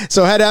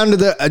 So head down to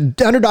the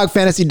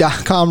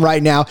UnderdogFantasy.com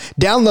right now.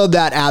 Download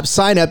that app.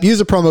 Sign up. Use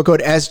the promo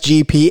code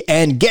SGP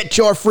and get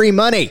your free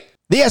money.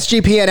 The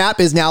SGPN app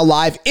is now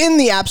live in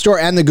the App Store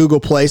and the Google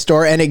Play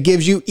Store, and it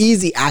gives you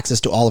easy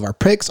access to all of our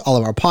picks, all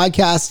of our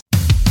podcasts.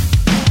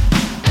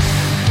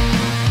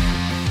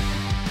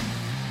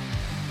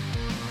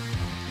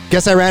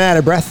 Guess I ran out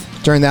of breath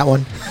during that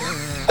one.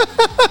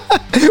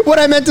 What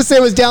I meant to say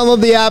was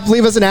download the app,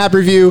 leave us an app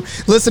review,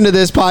 listen to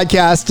this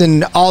podcast,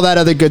 and all that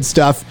other good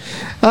stuff.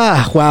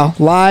 Wow.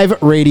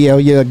 Live radio.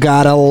 You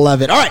gotta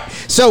love it. All right.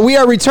 So we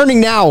are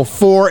returning now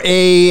for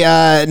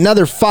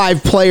another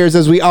 5 players,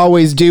 as we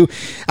always do.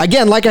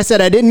 Again, like I said,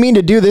 I didn't mean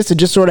to do this. It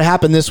just sort of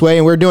happened this way.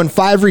 And we're doing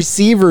 5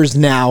 receivers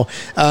now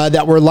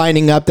that we're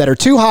lining up that are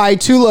too high,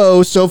 too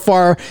low. So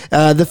far,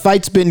 the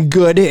fight's been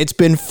good. It's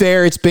been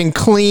fair. It's been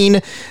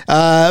clean.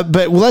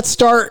 But let's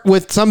start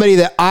with somebody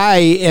that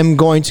I am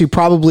going to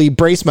probably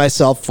brace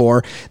myself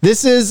for.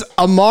 This is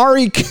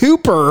Amari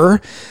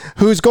Cooper,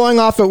 who's going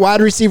off at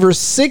wide receiver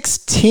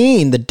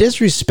 16. The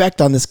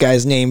disrespect on this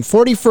guy's name.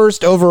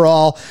 41st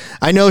overall.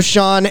 I know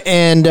Sean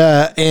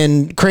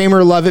and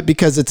Kramer love it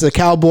because it's a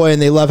Cowboy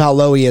and they love how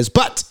low he is.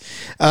 But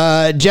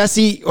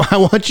Jesse, I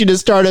want you to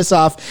start us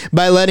off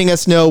by letting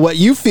us know what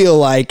you feel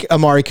like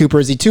Amari Cooper.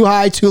 Is he too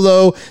high, too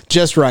low,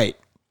 just right?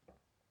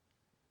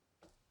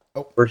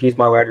 He's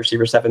my wide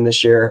receiver 7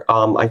 this year.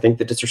 I think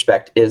the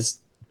disrespect is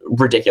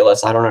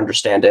ridiculous. I don't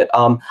understand it.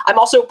 I'm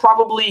also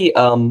probably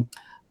a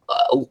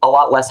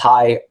lot less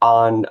high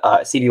on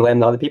CeeDee Lamb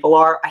than other people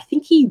are. I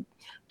think he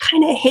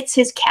kind of hits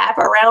his cap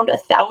around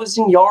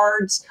 1,000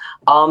 yards,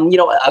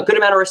 a good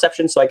amount of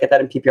receptions, so I get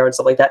that in PPR and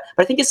stuff like that.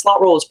 But I think his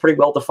slot role is pretty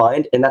well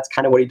defined, and that's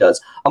kind of what he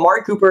does.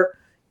 Amari Cooper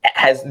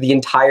has the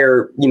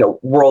entire,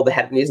 world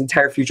ahead of him, his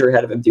entire future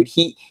ahead of him, dude.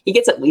 He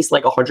gets at least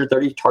like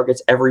 130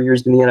 targets every year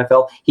he's been in the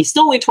NFL. He's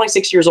still only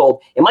 26 years old.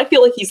 It might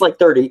feel like he's like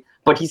 30,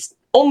 but he's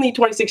only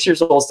 26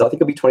 years old still. I think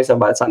he'll be 27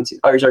 by the time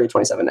he's already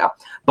 27 now.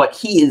 But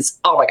he is,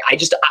 I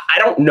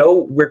don't know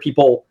where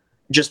people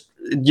just,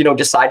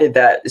 decided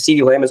that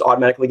CeeDee Lamb is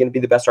automatically going to be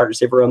the best wide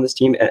receiver on this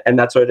team, and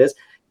that's what it is.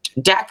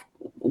 Dak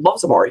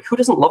loves Amari. Who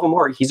doesn't love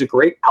Amari? He's a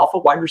great alpha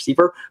wide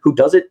receiver who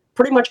does it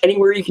pretty much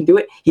anywhere you can do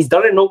it. He's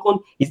done it in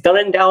Oakland. He's done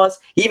it in Dallas.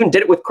 He even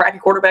did it with crappy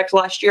quarterbacks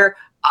last year.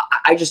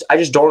 I just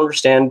don't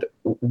understand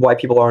why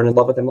people aren't in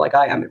love with him like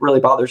I am. It really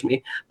bothers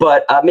me.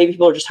 But maybe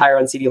people are just higher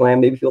on CeeDee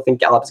Lamb. Maybe people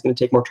think Gallup is going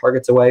to take more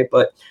targets away.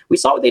 But we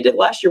saw what they did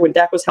last year when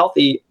Dak was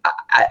healthy.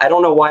 I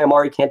don't know why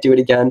Amari can't do it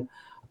again.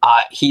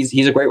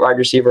 He's a great wide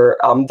receiver.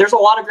 There's a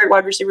lot of great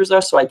wide receivers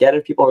though, so I get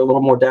it. People are a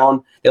little more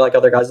down. They like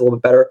other guys a little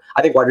bit better.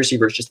 I think wide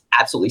receiver is just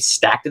absolutely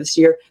stacked this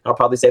year, and I'll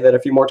probably say that a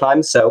few more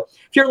times. So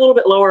if you're a little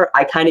bit lower,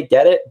 I kind of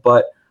get it.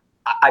 But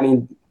I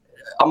mean,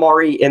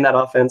 Amari in that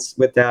offense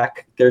with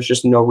Dak, there's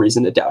just no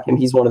reason to doubt him.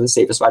 He's one of the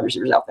safest wide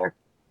receivers out there.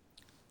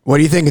 What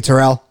do you think,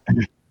 Terrell?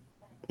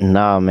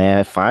 No,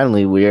 man.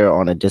 Finally, we're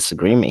on a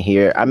disagreement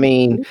here. I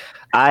mean,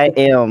 I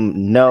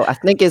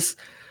think it's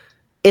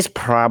It's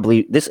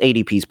probably this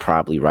ADP is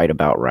probably right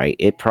about right.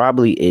 It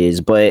probably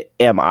is, but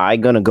am I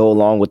gonna go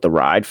along with the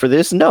ride for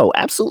this? No,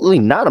 absolutely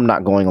not. I'm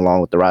not going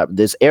along with the ride.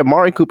 This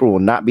Amari Cooper will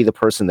not be the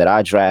person that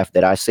I draft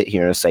that I sit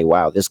here and say,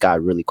 wow, this guy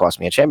really cost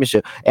me a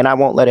championship. And I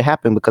won't let it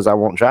happen because I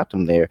won't draft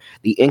him there.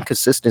 The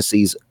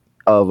inconsistencies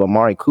of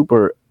Amari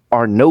Cooper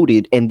are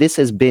noted, and this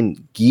has been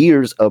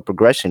years of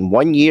progression.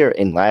 1 year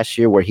and last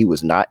year where he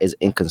was not as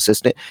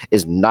inconsistent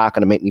is not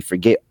going to make me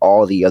forget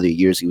all the other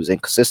years he was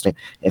inconsistent.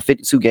 In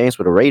 52 games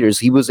for the Raiders,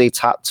 he was a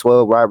top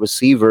 12 wide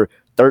receiver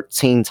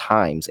 13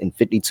 times in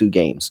 52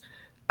 games.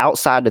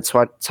 Outside the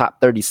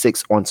top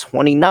 36 on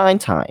 29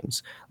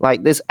 times.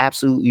 Like, this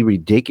absolutely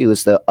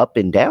ridiculous, the up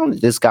and down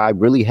that this guy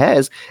really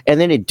has. And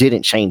then it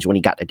didn't change when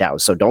he got to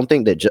Dallas. So don't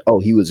think that,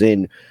 he was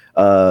in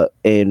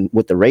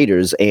with the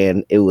Raiders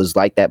and it was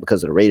like that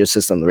because of the Raiders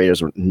system. The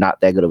Raiders were not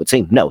that good of a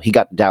team. No, he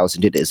got to Dallas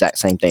and did the exact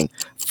same thing.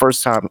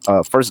 First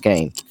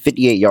game,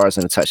 58 yards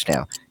and a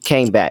touchdown.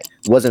 Came back,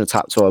 wasn't a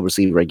top 12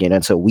 receiver again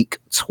until week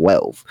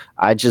 12.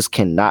 I just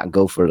cannot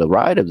go for the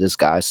ride of this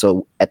guy.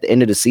 So at the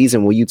end of the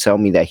season, will you tell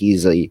me that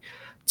he's a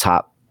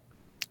top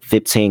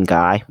 15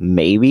 guy?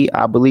 Maybe,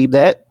 I believe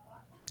that.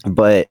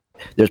 But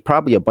there's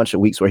probably a bunch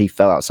of weeks where he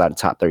fell outside the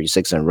top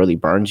 36 and really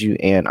burned you,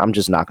 and I'm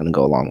just not going to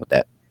go along with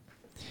that.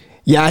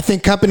 Yeah, I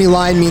think company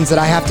line means that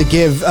I have to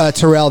give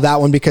Terrell that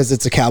one because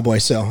it's a Cowboy.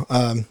 So,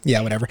 yeah,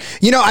 whatever.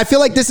 I feel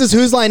like this is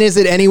Whose Line Is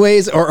It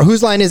anyways? Or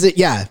Whose Line Is It?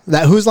 Yeah,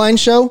 that Whose Line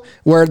show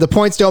where the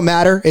points don't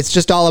matter. It's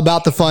just all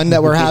about the fun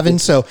that we're having.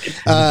 So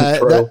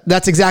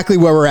that's exactly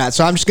where we're at.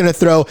 So I'm just going to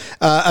throw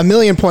a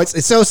million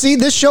points. So see,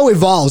 this show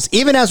evolves.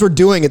 Even as we're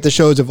doing it, the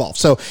shows evolve.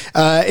 So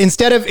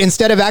instead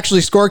of actually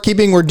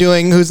scorekeeping, we're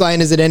doing Whose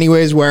Line Is It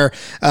anyways, where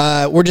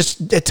we're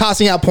just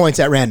tossing out points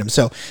at random.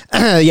 So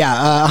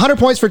yeah, 100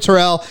 points for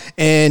Terrell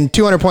and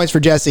 200 points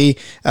for Jesse,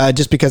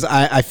 just because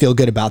I feel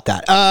good about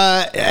that.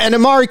 And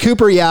Amari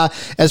Cooper, yeah,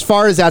 as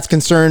far as that's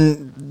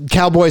concerned,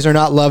 Cowboys are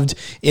not loved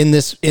in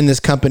this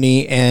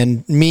company,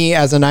 and me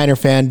as a Niner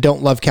fan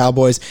don't love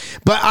Cowboys.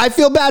 But I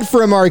feel bad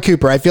for Amari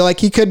Cooper. I feel like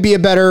he could be a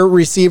better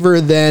receiver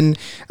than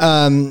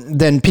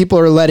people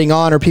are letting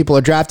on or people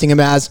are drafting him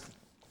as.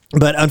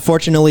 But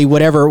unfortunately,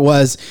 whatever it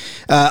was,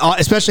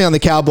 especially on the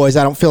Cowboys,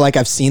 I don't feel like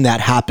I've seen that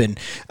happen.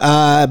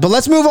 But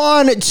let's move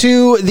on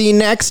to the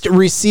next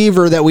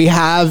receiver that we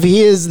have.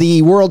 He is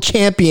the world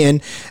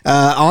champion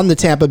on the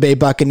Tampa Bay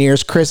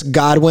Buccaneers, Chris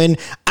Godwin.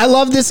 I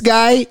love this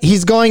guy.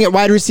 He's going at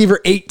wide receiver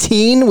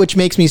 18, which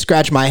makes me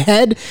scratch my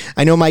head.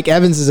 I know Mike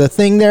Evans is a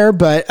thing there,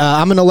 but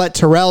I'm going to let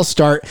Terrell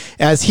start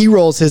as he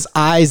rolls his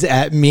eyes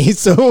at me.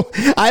 So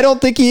I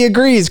don't think he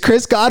agrees.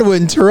 Chris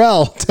Godwin,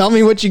 Terrell, tell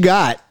me what you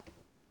got.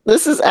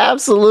 This is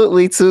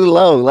absolutely too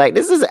low. Like,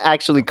 this is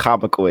actually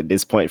comical at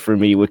this point for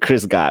me with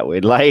Chris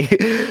Godwin.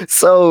 Like,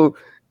 so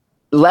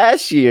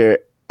last year,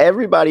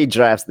 everybody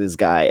drafts this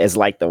guy as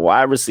like the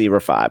wide receiver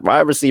 5,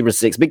 wide receiver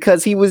 6,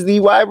 because he was the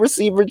wide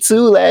receiver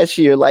 2 last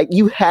year. Like,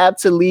 you have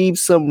to leave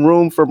some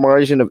room for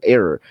margin of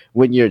error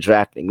when you're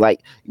drafting.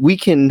 Like, we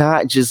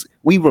cannot just,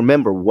 we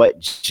remember what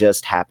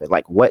just happened.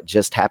 Like, what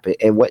just happened.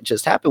 And what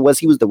just happened was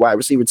he was the wide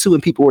receiver 2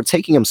 and people were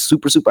taking him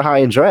super, super high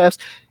in drafts.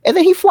 And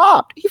then he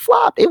flopped.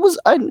 It was,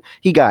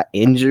 he got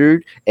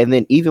injured. And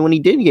then even when he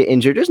didn't get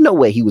injured, there's no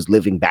way he was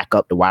living back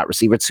up to wide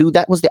receiver 2.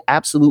 That was the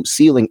absolute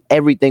ceiling.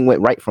 Everything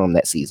went right for him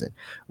that season.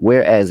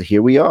 Whereas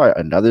here we are,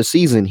 another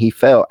season, he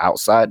fell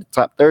outside the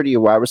top 30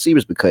 of wide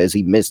receivers because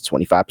he missed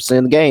 25%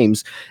 of the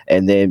games.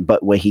 And then,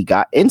 but when he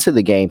got into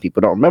the game, people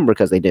don't remember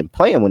because they didn't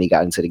play him when he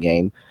got into the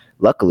game.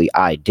 Luckily,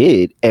 I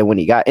did. And when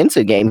he got into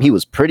the game, he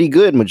was pretty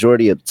good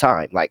majority of the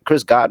time. Like,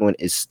 Chris Godwin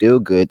is still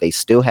good. They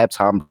still have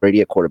Tom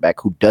Brady at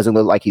quarterback, who doesn't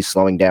look like he's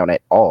slowing down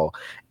at all.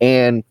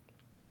 And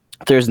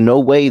there's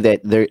no way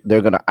that they're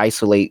going to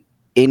isolate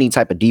any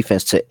type of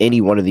defense to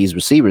any one of these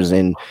receivers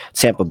in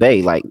Tampa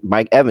Bay. Like,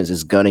 Mike Evans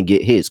is going to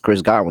get his.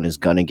 Chris Godwin is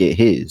going to get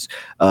his.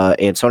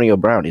 Antonio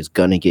Brown is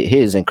going to get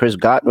his. And Chris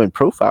Godwin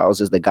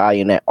profiles as the guy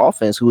in that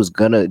offense who is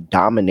going to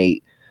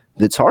dominate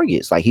the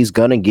targets. Like, he's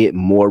gonna get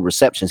more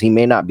receptions. He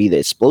may not be the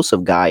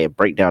explosive guy and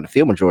break down the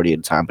field majority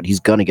of the time, but he's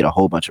gonna get a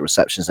whole bunch of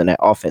receptions in that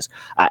offense.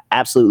 I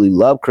absolutely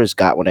love Chris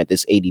Godwin at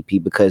this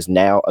ADP because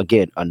now,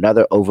 again,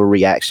 another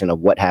overreaction of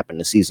what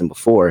happened the season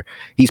before.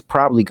 He's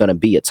probably gonna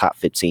be a top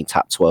 15,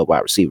 top 12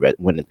 wide receiver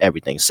when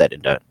everything's said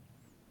and done.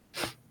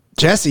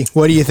 Jesse,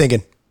 what are you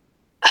thinking?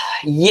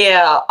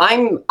 Yeah,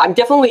 I'm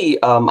definitely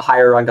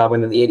higher on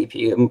Godwin than the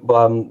ADP.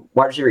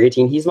 Wide receiver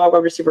 18. He's my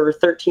wide receiver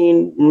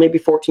 13, maybe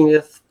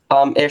 14th.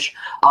 Ish.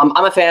 I'm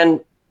a fan,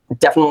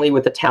 definitely,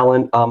 with the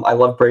talent. I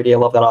love Brady. I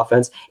love that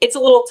offense. It's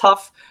a little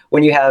tough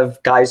when you have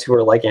guys who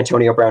are like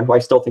Antonio Brown, who I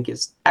still think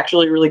is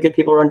actually really good.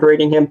 People are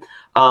underrating him,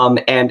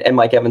 and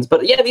Mike Evans.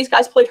 But yeah, these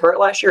guys played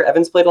hurt last year.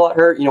 Evans played a lot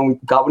hurt.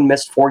 Godwin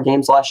missed 4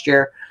 games last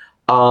year.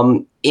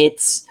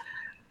 It's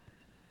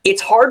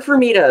hard for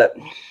me to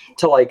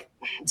like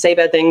say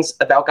bad things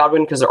about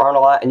Godwin because there aren't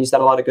a lot, and you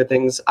said a lot of good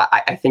things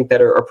I think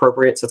that are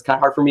appropriate. So it's kind of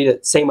hard for me to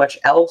say much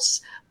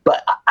else.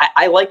 But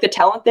I like the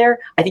talent there.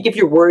 I think if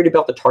you're worried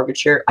about the target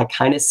share, I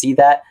kind of see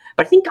that.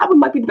 but I think Godwin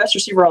might be the best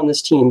receiver on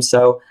this team.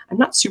 So I'm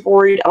not super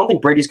worried. I don't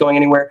think Brady's going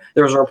anywhere.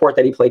 There was a report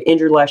that he played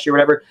injured last year,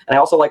 whatever. And I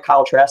also like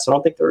Kyle Trask. So I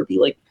don't think there would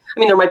be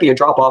there might be a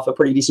drop off, a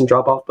pretty decent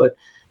drop off, but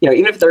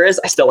even if there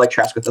is, I still like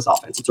Trask with this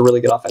offense. It's a really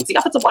good offense. The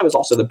offensive line was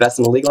also the best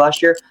in the league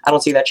last year. I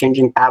don't see that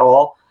changing at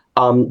all.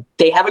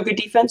 They have a good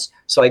defense,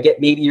 so I get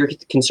maybe you're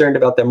concerned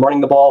about them running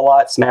the ball a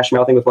lot, smash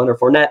mouthing with Leonard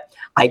Fournette.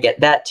 I get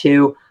that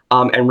too.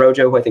 And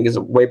Rojo, who I think is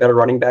a way better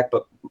running back,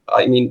 but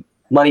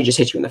money just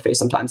hits you in the face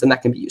sometimes, and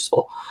that can be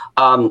useful.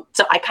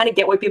 So I kind of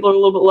get why people are a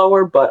little bit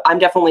lower, but I'm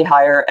definitely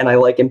higher, and I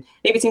like him.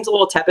 Maybe it seems a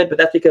little tepid, but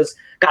that's because,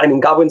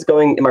 Godwin's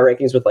going in my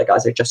rankings with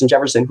guys like Justin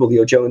Jefferson,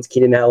 Julio Jones,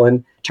 Keenan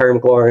Allen, Terry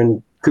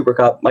McLaurin, Cooper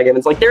Kupp, Mike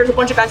Evans. There's a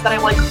bunch of guys that I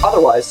like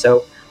otherwise,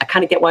 so I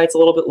kind of get why it's a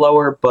little bit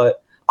lower,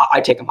 but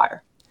I take him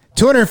higher.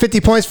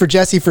 250 points for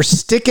Jesse for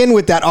sticking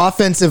with that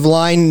offensive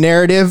line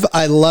narrative.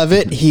 I love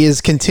it. He has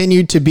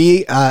continued to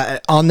be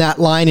on that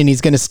line, and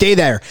he's going to stay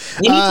there.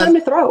 You need time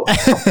to throw.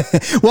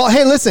 Well,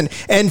 hey, listen,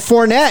 and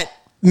Fournette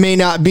may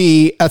not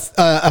be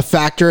a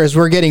factor as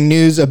we're getting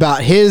news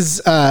about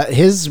his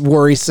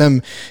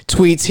worrisome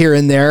tweets here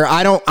and there.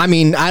 I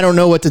don't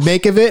know what to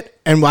make of it,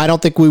 and I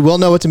don't think we will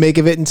know what to make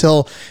of it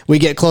until we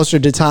get closer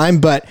to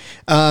time. But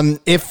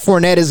if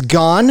Fournette is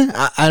gone,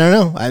 I don't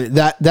know.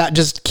 That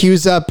just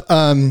cues up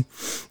a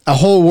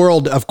whole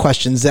world of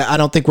questions that I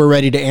don't think we're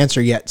ready to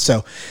answer yet.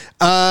 So,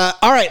 all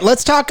right,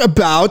 let's talk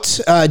about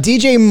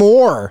DJ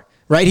Moore.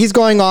 Right, he's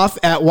going off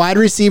at wide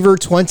receiver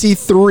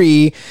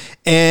 23,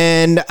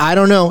 and I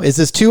don't know. Is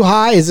this too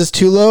high? Is this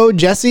too low?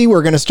 Jesse,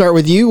 we're going to start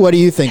with you. What are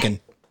you thinking?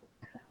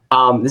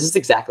 This is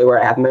exactly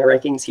where I have my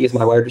rankings. He is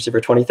my wide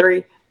receiver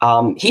 23.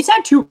 He's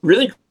had two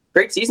really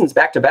great seasons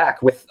back to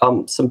back with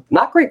some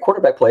not great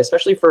quarterback play,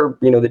 especially for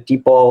the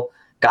deep ball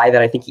guy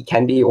that I think he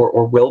can be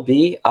or will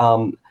be.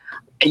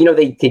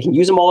 They can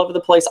use him all over the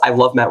place. I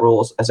love Matt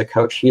Rule as a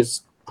coach. He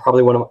is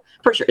probably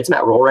pretty sure it's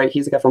Matt Rule, right?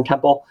 He's the guy from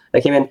Temple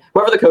that came in.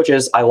 Whoever the coach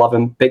is, I love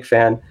him. Big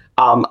fan.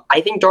 I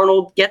think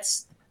Darnold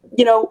gets,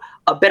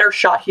 a better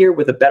shot here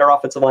with a better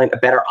offensive line, a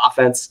better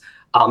offense,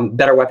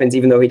 better weapons,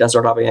 even though he does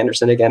start Robbie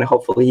Anderson again.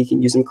 Hopefully he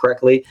can use him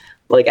correctly,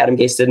 like Adam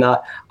Gase did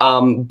not.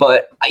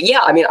 But yeah,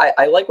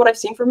 I like what I've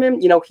seen from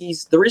him.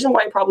 He's the reason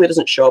why he probably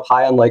doesn't show up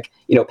high on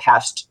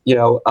past,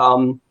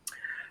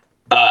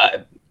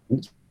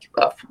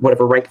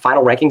 whatever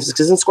final rankings, because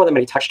he doesn't score that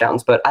many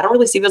touchdowns. But I don't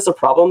really see this as a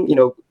problem.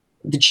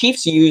 The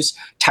Chiefs use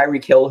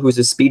Tyreek Hill, who's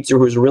a speedster,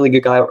 who's a really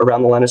good guy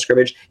around the line of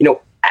scrimmage,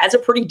 as a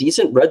pretty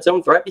decent red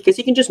zone threat because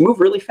he can just move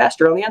really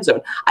fast around the end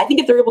zone. I think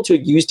if they're able to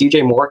use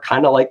DJ Moore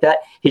kind of like that,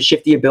 his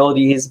shifty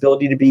ability, his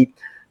ability to be,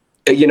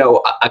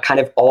 a kind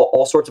of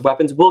all sorts of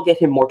weapons will get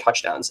him more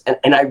touchdowns.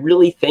 And I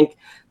really think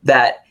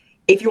that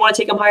if you want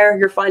to take him higher,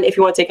 you're fine. If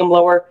you want to take him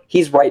lower,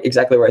 he's right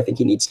exactly where I think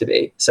he needs to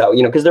be. So,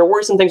 because there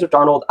were some things with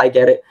Darnold, I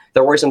get it.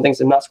 There were some things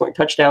of not scoring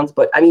touchdowns,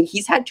 but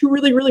he's had two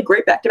really, really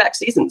great back-to-back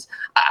seasons.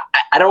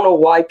 I don't know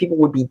why people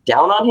would be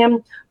down on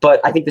him,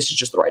 but I think this is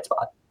just the right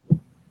spot.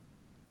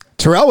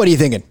 Terrell, what are you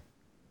thinking?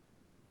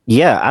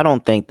 Yeah, I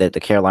don't think that the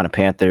Carolina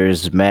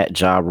Panthers met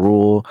Ja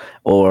Rule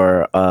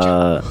or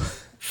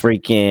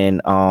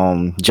freaking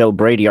Joe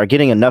Brady are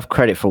getting enough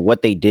credit for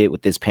what they did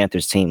with this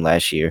Panthers team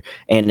last year,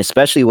 and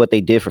especially what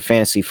they did for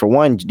fantasy. For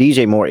one,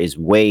 DJ Moore is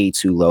way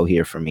too low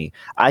here for me.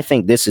 I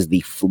think this is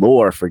the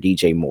floor for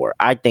DJ Moore.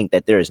 I think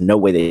that there is no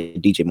way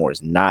that DJ Moore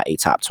is not a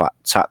top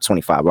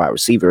 25 wide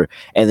receiver,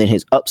 and then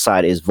his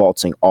upside is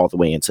vaulting all the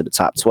way into the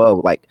top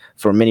 12. Like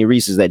for many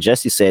reasons that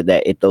Jesse said,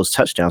 that if those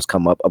touchdowns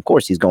come up, of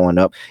course he's going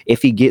up.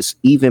 If he gets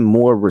even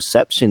more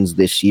receptions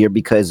this year,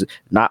 because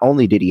not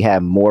only did he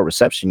have more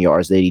reception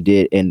yards that he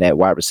did in that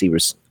wide receiver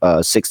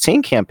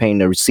 16 campaign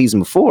the season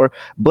before,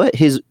 but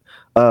his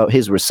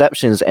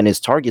receptions and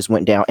his targets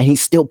went down, and he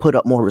still put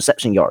up more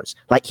reception yards.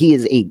 Like, he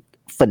is a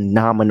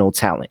phenomenal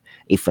talent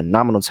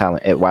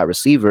at wide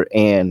receiver.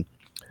 And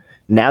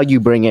now you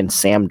bring in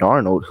Sam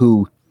Darnold,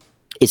 who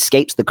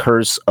escapes the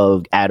curse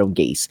of Adam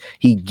Gase.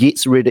 He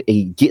gets rid of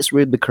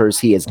the curse.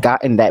 He has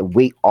gotten that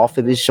weight off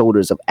of his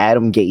shoulders of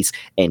Adam Gase.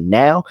 And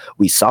now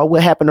we saw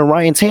what happened to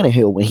Ryan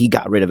Tannehill when he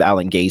got rid of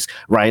Alan Gase.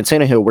 Ryan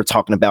Tannehill, we're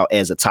talking about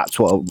as a top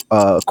 12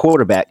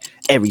 quarterback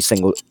every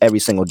single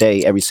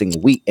day, every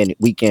single week, and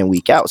week in,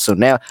 week out. So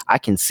now I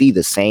can see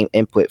the same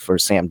input for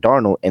Sam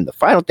Darnold. And the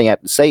final thing I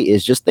have to say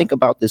is just think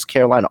about this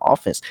Carolina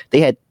offense.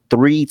 They had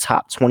 3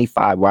 top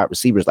 25 wide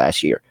receivers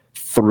last year.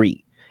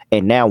 3.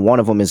 And now one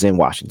of them is in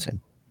Washington.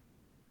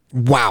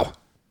 Wow.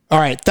 All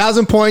right.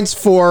 1,000 points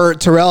for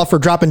Terrell for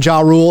dropping Ja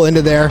Rule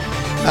into there.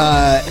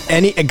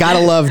 Gotta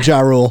love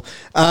Ja Rule.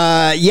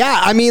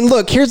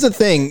 Look, here's the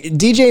thing.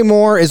 DJ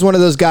Moore is one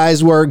of those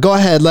guys where go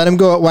ahead, let him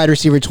go at wide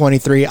receiver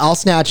 23. I'll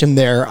snatch him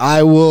there.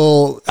 I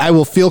will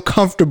feel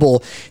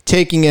comfortable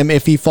taking him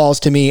if he falls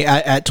to me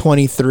at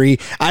 23.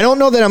 I don't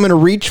know that I'm going to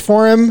reach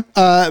for him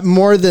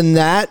more than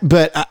that,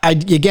 but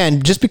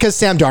again, just because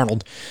Sam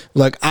Darnold,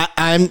 look,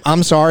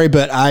 I'm sorry,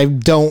 but I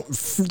don't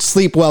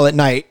sleep well at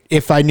night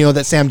if I know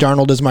that Sam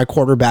Darnold is my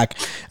quarterback.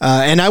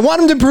 And I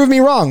want him to prove me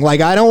wrong.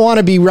 Like, I don't want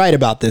to be right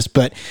about this,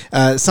 but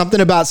something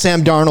about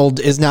Sam Darnold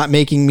is not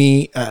making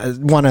me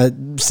want to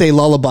say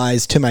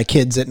lullabies to my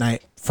kids at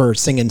night. for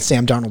singing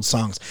Sam Darnold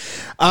songs.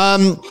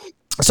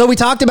 So we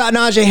talked about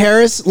Najee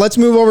Harris. Let's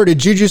move over to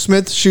Juju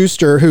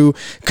Smith-Schuster, who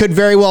could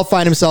very well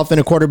find himself in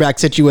a quarterback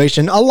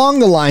situation along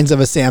the lines of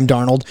a Sam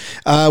Darnold,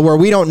 where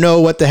we don't know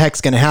what the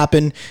heck's going to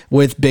happen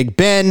with Big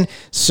Ben.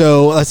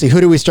 So let's see, who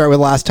did we start with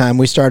last time?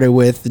 We started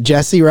with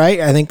Jesse, right?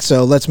 I think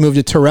so. Let's move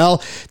to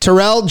Terrell.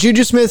 Terrell,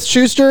 Juju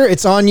Smith-Schuster,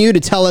 it's on you to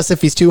tell us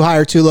if he's too high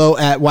or too low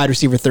at wide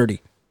receiver 30.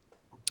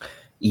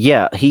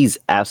 Yeah, he's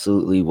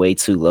absolutely way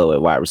too low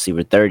at wide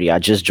receiver 30. I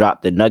just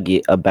dropped the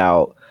nugget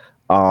about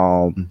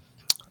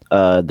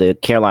the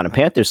Carolina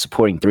Panthers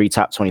supporting 3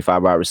 top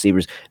 25 wide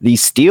receivers. The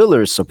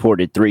Steelers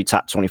supported 3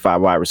 top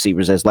 25 wide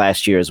receivers as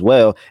last year as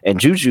well. And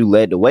Juju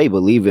led the way,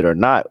 believe it or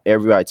not.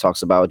 Everybody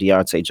talks about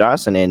Deontay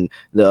Johnson and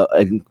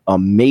the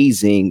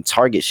amazing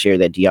target share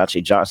that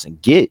Deontay Johnson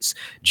gets.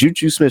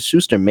 Juju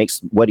Smith-Schuster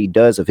makes what he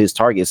does of his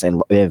targets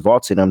and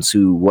vaulted him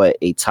to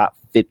a top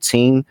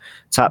 15,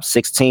 top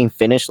 16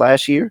 finish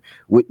last year.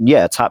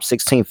 Top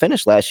 16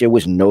 finish last year,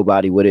 which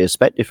nobody would have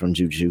expected from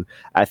Juju.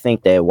 I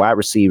think that wide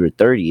receiver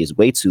 30 is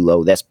way too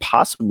low. That's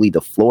possibly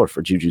the floor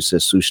for Juju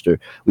Smith-Schuster.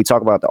 We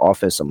talk about the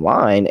offensive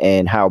line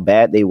and how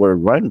bad they were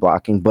run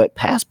blocking, but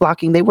pass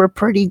blocking, they were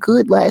pretty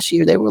good last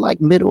year. They were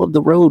like middle of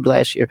the road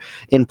last year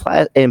in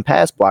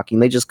pass blocking.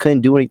 They just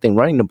couldn't do anything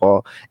running the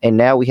ball. And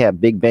now we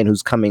have Big Ben,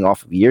 who's coming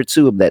off of year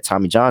 2 of that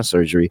Tommy John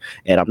surgery.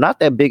 And I'm not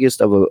that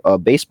biggest of a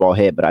baseball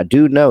head, but I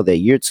do know that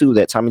year 2,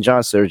 that Tommy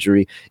John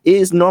surgery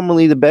is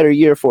normally the better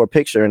year for a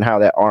picture and how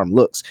that arm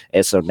looks.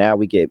 And so now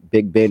we get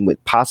Big Ben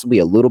with possibly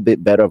a little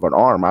bit better of an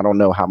arm. I don't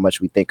know how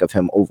much we think of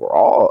him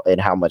overall and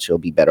how much he'll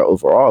be better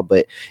overall,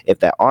 but if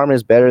that arm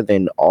is better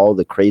than all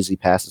the crazy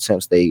pass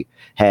attempts they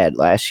had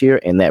last year,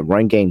 and that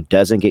run game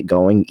doesn't get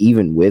going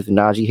even with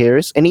Najee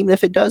Harris, and even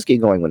if it does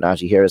get going with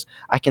Najee Harris,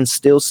 I can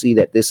still see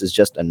that this is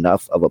just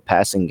enough of a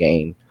passing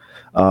game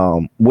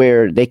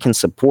where they can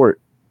support,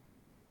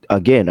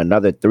 again,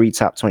 another 3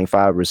 top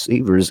 25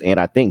 receivers. And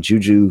I think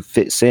Juju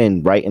fits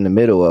in right in the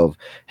middle of,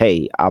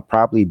 hey, I'll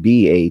probably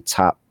be a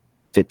top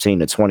 15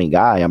 to 20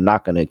 guy. I'm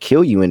not going to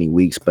kill you any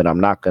weeks, but I'm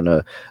not going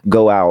to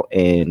go out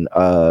and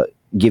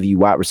give you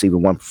wide receiver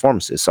 1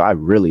 performances. So I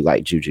really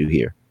like Juju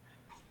here.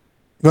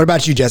 What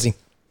about you, Jesse?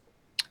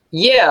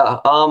 Yeah,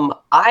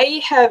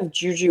 I have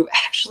Juju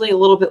actually a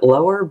little bit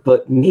lower,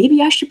 but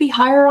maybe I should be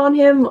higher on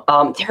him.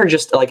 There are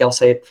just, like I'll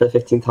say it for the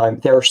 15th time,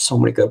 there are so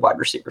many good wide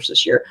receivers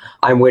this year.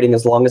 I'm waiting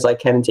as long as I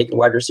can and taking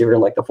wide receiver in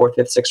like the 4th,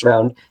 5th, 6th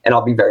round, and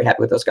I'll be very happy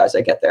with those guys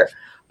I get there.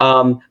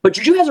 But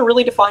Juju has a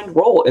really defined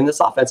role in this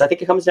offense. I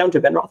think it comes down to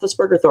Ben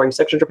Roethlisberger throwing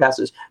 600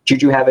 passes,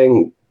 Juju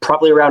having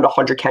probably around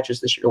 100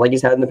 catches this year, like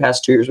he's had in the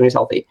past 2 years when he's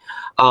healthy.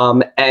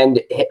 And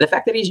the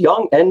fact that he's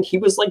young and he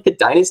was like the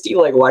dynasty,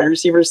 like wide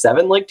receiver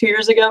 7, like 2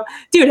 years ago.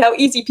 Dude, how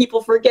easy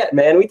people forget,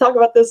 man. We talk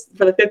about this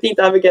for the 15th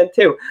time again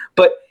too,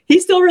 but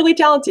he's still really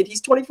talented. He's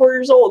 24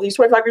 years old. He's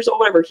 25 years old,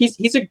 whatever.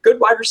 He's a good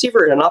wide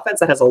receiver in an offense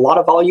that has a lot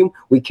of volume.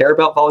 We care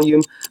about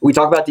volume. We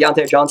talk about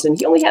Deontay Johnson.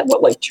 He only had,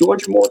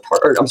 20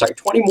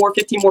 more,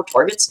 15 more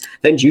targets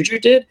than Juju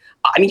did.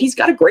 I mean, he's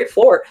got a great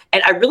floor.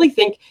 And I really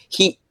think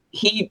he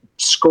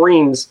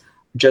screams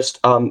just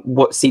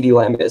what CeeDee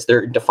Lamb is.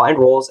 They're defined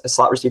roles as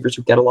slot receivers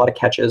who get a lot of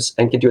catches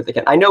and can do what they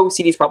can. I know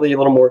CeeDee's probably a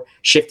little more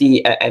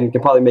shifty and can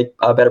probably make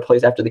better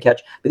plays after the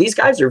catch, but these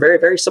guys are very,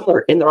 very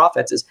similar in their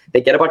offenses.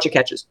 They get a bunch of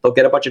catches. They'll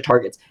get a bunch of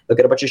targets. They'll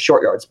get a bunch of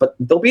short yards, but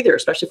they'll be there,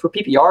 especially for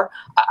PPR.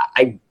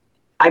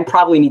 I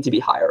probably need to be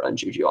higher on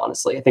Juju,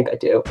 honestly. I think I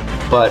do.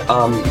 But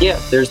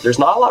there's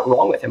not a lot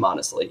wrong with him,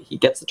 honestly. He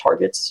gets the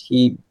targets.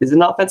 He is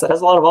an offense that has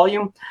a lot of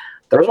volume.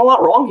 There's a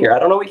lot wrong here. I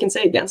don't know what we can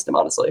say against him,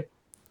 honestly.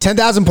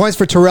 10,000 points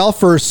for Terrell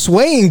for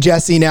swaying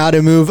Jesse now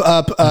to move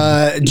up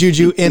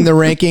Juju in the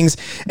rankings.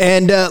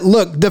 And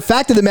look, the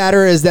fact of the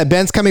matter is that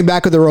Ben's coming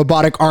back with a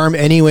robotic arm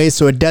anyway,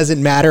 so it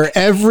doesn't matter.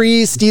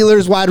 Every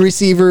Steelers wide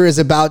receiver is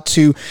about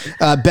to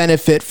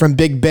benefit from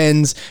Big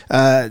Ben's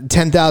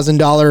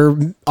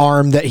 $10,000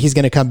 arm that he's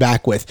going to come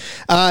back with.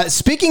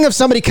 Speaking of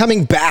somebody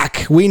coming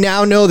back, we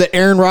now know that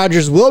Aaron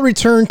Rodgers will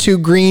return to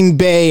Green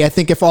Bay. I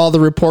think if all the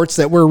reports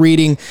that we're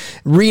reading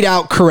read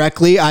out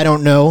correctly, I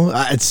don't know.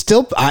 It's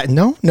still,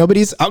 no.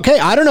 Nobody's okay.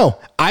 I don't know.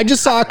 I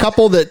just saw a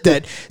couple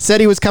that said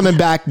he was coming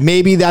back.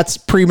 Maybe that's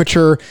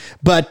premature,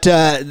 but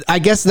I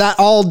guess that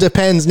all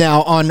depends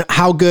now on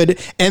how good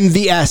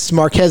MVS,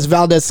 Marquez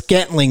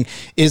Valdez-Scantling,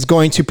 is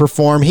going to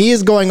perform. He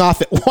is going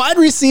off at wide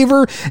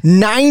receiver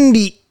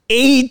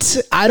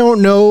 98. I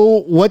don't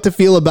know what to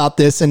feel about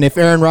this. And if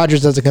Aaron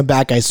Rodgers doesn't come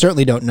back, I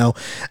certainly don't know.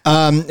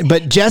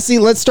 But Jesse,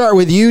 let's start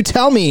with you.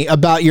 Tell me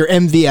about your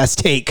MVS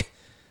take.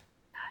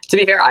 To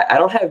be fair, I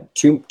don't have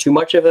too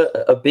much of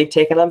a big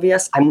take on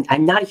MVS.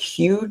 I'm not a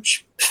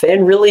huge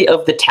fan really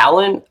of the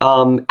talent.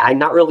 I'm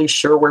not really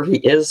sure where he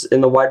is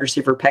in the wide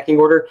receiver pecking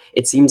order.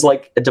 It seems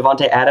like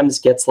Devontae Adams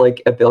gets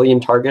like 1 billion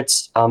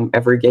targets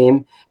every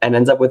game and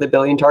ends up with 1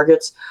 billion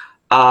targets.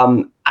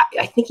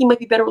 I think he might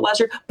be better last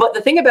year. But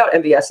the thing about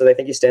MVS that I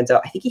think he stands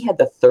out, I think he had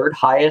the third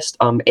highest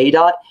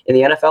ADOT in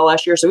the NFL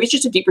last year. So he's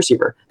just a deep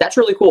receiver. That's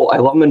really cool. I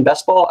love him in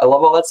best ball. I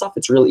love all that stuff.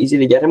 It's really easy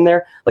to get him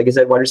there. Like I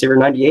said, wide receiver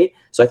 98.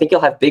 So I think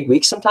he'll have big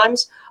weeks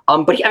sometimes.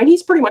 But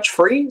he's pretty much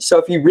free. So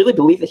if you really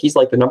believe that he's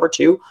like the number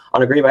 2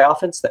 on a Green Bay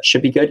offense, that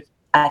should be good.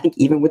 I think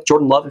even with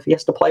Jordan Love, if he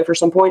has to play for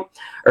some point,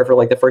 or for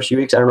like the first few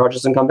weeks, Aaron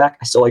Rodgers doesn't come back,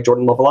 I still like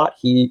Jordan Love a lot.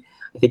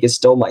 I think is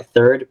still my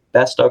 3rd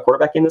best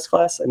quarterback in this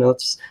class. I know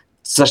it's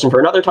a discussion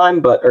for another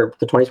time, or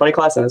the 2020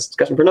 class, and it's a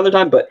discussion for another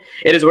time, but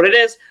it is what it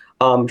is.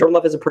 Jordan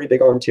Love has a pretty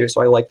big arm too, so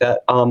I like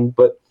that.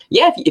 But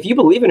yeah, if you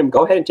believe in him,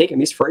 go ahead and take him.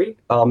 He's free.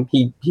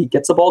 He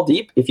gets the ball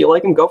deep. If you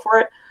like him, go for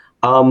it.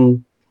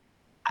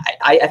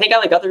 I think I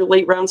like other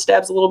late round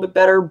stabs a little bit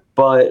better,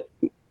 but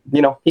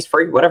he's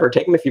free. Whatever,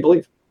 take him if you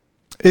believe.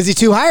 Is he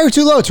too high or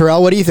too low,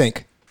 Terrell? What do you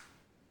think?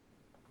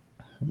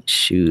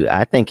 Shoot,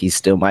 I think he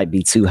still might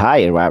be too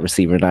high at wide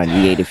receiver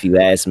 98 if you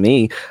ask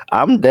me.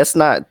 That's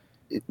not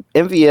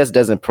MVS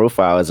doesn't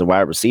profile as a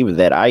wide receiver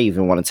that I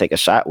even want to take a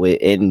shot with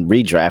in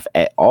redraft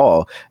at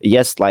all.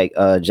 Yes, like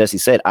Jesse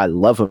said, I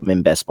love him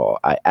in best ball.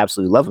 I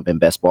absolutely love him in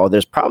best ball.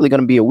 There's probably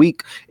going to be a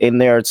week in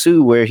there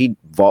too where he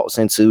vaults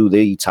into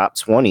the top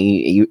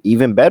 20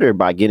 even better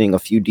by getting a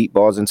few deep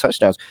balls and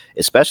touchdowns,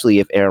 especially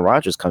if Aaron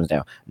Rodgers comes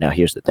down. Now,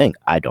 here's the thing.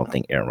 I don't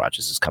think Aaron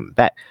Rodgers is coming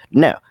back.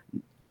 Now,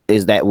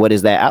 what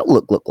does that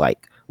outlook look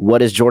like? What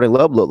does Jordan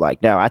Love look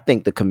like? Now, I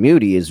think the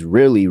community is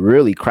really,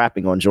 really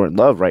crapping on Jordan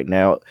Love right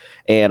now.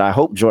 And I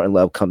hope Jordan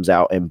Love comes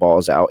out and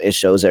balls out and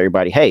shows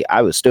everybody, hey,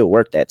 I would still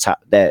work that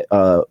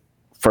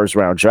first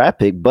round draft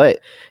pick. But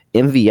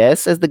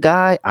MVS as the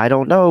guy, I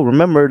don't know.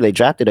 Remember, they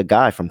drafted a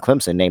guy from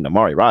Clemson named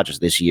Amari Rodgers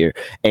this year,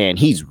 and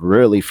he's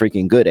really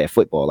freaking good at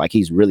football. Like,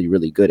 he's really,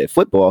 really good at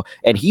football,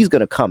 and he's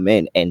going to come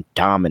in and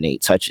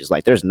dominate touches.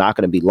 Like, there's not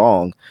going to be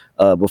long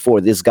before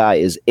this guy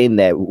is in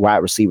that wide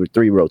receiver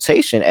 3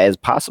 rotation as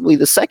possibly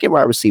the second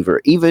wide receiver,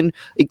 even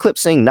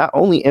eclipsing not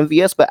only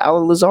MVS, but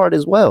Allen Lazard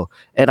as well.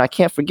 And I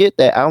can't forget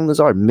that Allen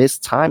Lazard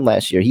missed time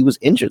last year. He was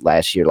injured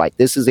last year. Like,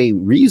 this is a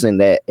reason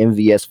that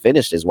MVS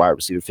finished as wide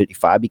receiver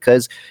 55,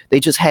 because they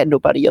just had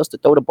nobody else to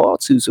throw the ball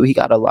to. So he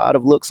got a lot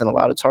of looks and a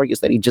lot of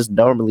targets that he just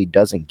normally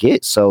doesn't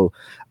get. So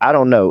I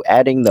don't know,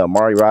 adding the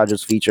Amari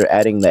Rodgers feature,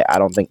 adding that I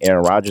don't think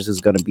Aaron Rodgers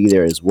is going to be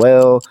there as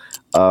well.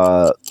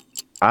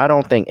 I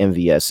don't think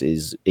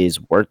MVS is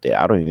worth it.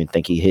 I don't even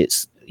think he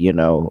hits,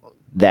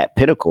 that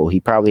pinnacle. He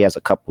probably has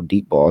a couple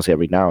deep balls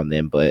every now and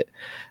then, but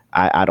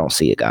I don't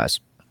see it, guys.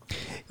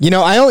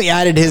 I only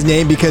added his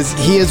name because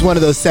he is one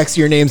of those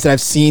sexier names that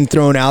I've seen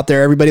thrown out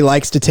there. Everybody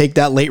likes to take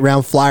that late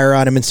round flyer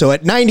on him. And so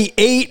at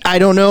 98, I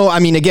don't know. I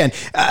mean, again,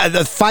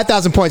 the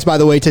 5,000 points, by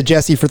the way, to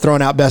Jesse for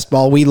throwing out best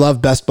ball. We love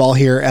best ball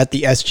here at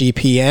the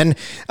SGPN.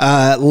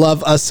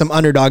 Love us some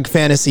underdog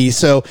fantasy.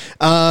 So,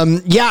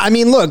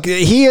 look,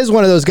 he is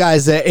one of those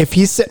guys that if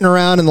he's sitting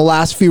around in the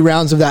last few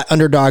rounds of that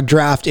underdog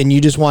draft and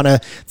you just want to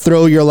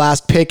throw your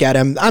last pick at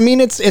him, I mean,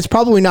 it's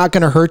probably not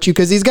going to hurt you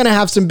because he's going to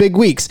have some big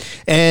weeks.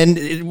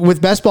 And with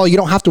best ball, you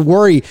don't have to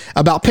worry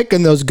about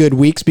picking those good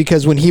weeks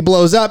because when he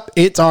blows up,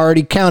 it's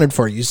already counted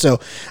for you. So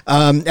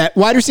at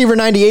wide receiver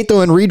 98, though,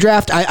 in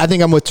redraft, I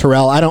think I'm with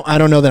Terrell. I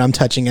don't know that I'm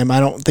touching him.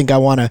 I don't think I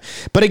want to.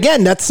 But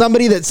again, that's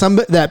somebody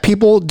that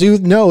people do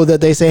know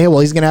that they say, hey, well,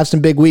 he's going to have some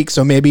big weeks,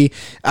 so maybe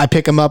I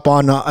pick him up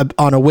on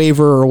a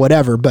waiver or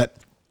whatever. But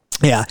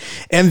yeah,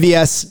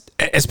 MVS,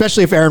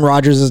 especially if Aaron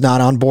Rodgers is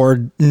not on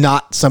board,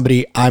 not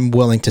somebody I'm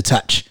willing to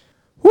touch.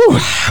 Whew,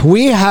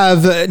 we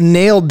have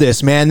nailed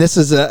this, man. This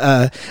is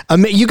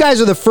you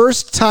guys are the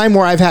first time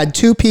where I've had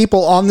 2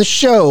 people on the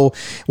show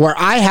where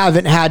I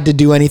haven't had to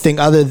do anything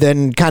other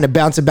than kind of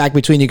bouncing back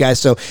between you guys.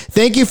 So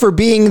thank you for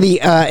being the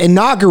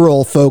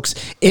inaugural folks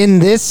in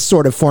this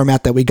sort of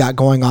format that we got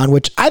going on,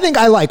 which I think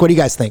I like. What do you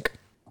guys think?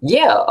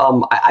 Yeah,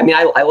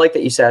 I like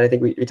that you said. I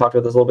think we talked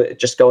about this a little bit.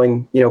 Just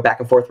going, back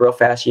and forth real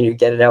fast. You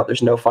get it out.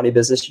 There's no funny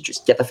business. You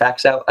just get the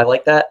facts out. I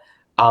like that.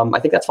 I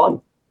think that's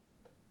fun.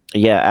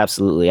 Yeah,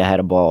 absolutely. I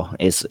had a ball.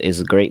 It's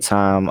a great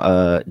time.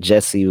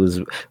 Jesse was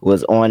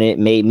on it,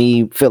 made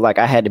me feel like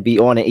I had to be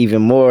on it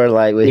even more,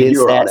 like with his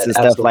stats and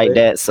stuff like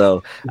that.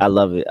 So I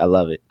love it. All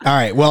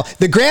right. Well,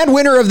 the grand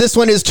winner of this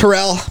one is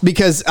Terrell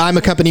because I'm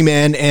a company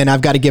man and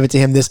I've got to give it to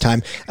him this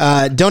time.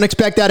 Don't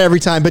expect that every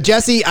time. But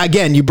Jesse,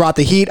 again, you brought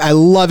the heat. I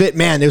love it,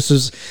 man. This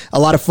was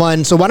a lot of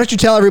fun. So why don't you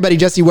tell everybody,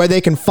 Jesse, where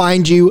they can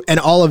find you and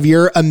all of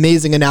your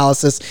amazing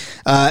analysis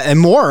and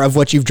more of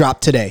what you've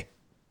dropped today.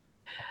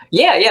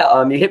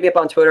 Yeah. You hit me up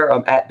on Twitter.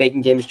 I'm at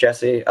Big Games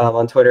Jesse.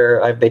 On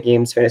Twitter, I have Big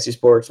Games Fantasy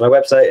Sports, my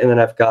website, and then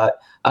I've got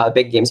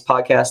Big Games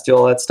Podcast, do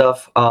all that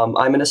stuff.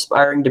 I'm an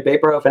aspiring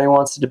debate bro. If anyone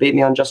wants to debate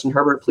me on Justin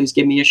Herbert, please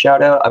give me a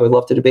shout out. I would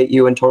love to debate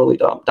you and totally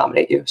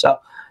dominate you. So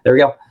there we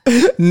go.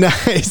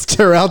 Nice.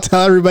 Terrell,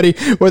 tell everybody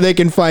where they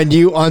can find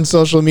you on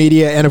social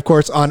media and, of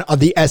course, on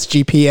the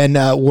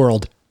SGPN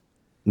world.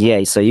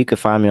 Yeah, so you can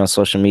find me on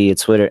social media,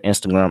 Twitter,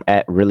 Instagram,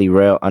 at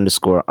reallyrail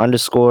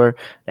 __.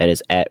 That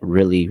is at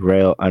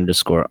reallyrail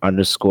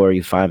 __.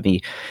 You find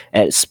me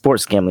at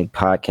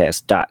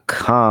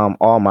sportsgamblingpodcast.com.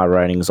 All my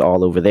writings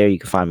all over there. You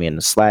can find me in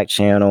the Slack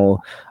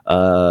channel.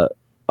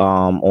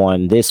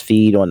 on this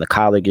feed, on the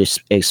college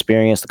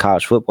experience, the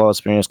college football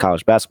experience,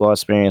 college basketball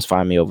experience.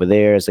 Find me over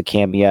there as a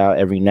cameo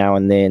every now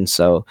and then.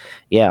 So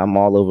yeah, I'm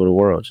all over the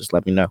world. Just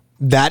let me know.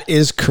 That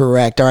is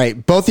correct. All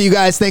right. Both of you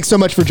guys, thanks so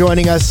much for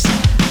joining us.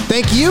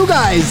 Thank you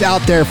guys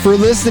out there for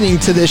listening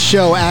to this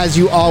show as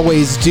you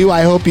always do.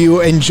 I hope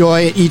you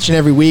enjoy it each and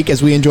every week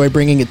as we enjoy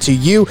bringing it to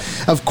you.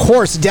 Of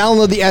course,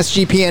 download the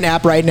SGPN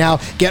app right now.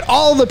 Get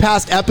all of the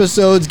past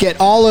episodes. Get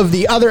all of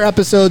the other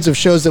episodes of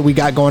shows that we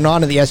got going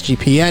on in the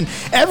SGPN.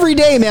 Every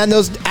day, man,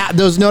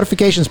 those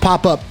notifications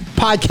pop up.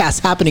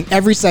 Podcasts happening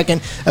every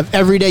second of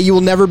every day. You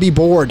will never be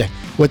bored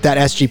with that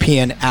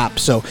SGPN app.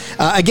 So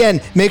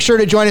again, make sure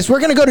to join us. We're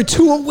going to go to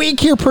 2 a week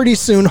here pretty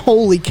soon.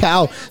 Holy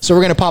cow. So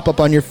we're going to pop up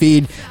on your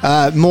feed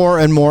more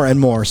and more and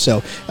more.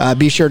 So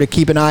be sure to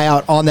keep an eye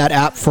out on that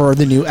app for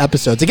the new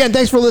episodes. Again,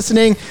 thanks for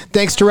listening.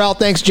 Thanks, Terrell.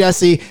 Thanks,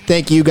 Jesse.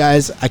 Thank you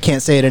guys. I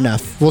can't say it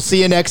enough. We'll see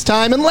you next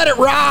time, and let it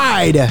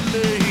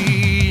ride.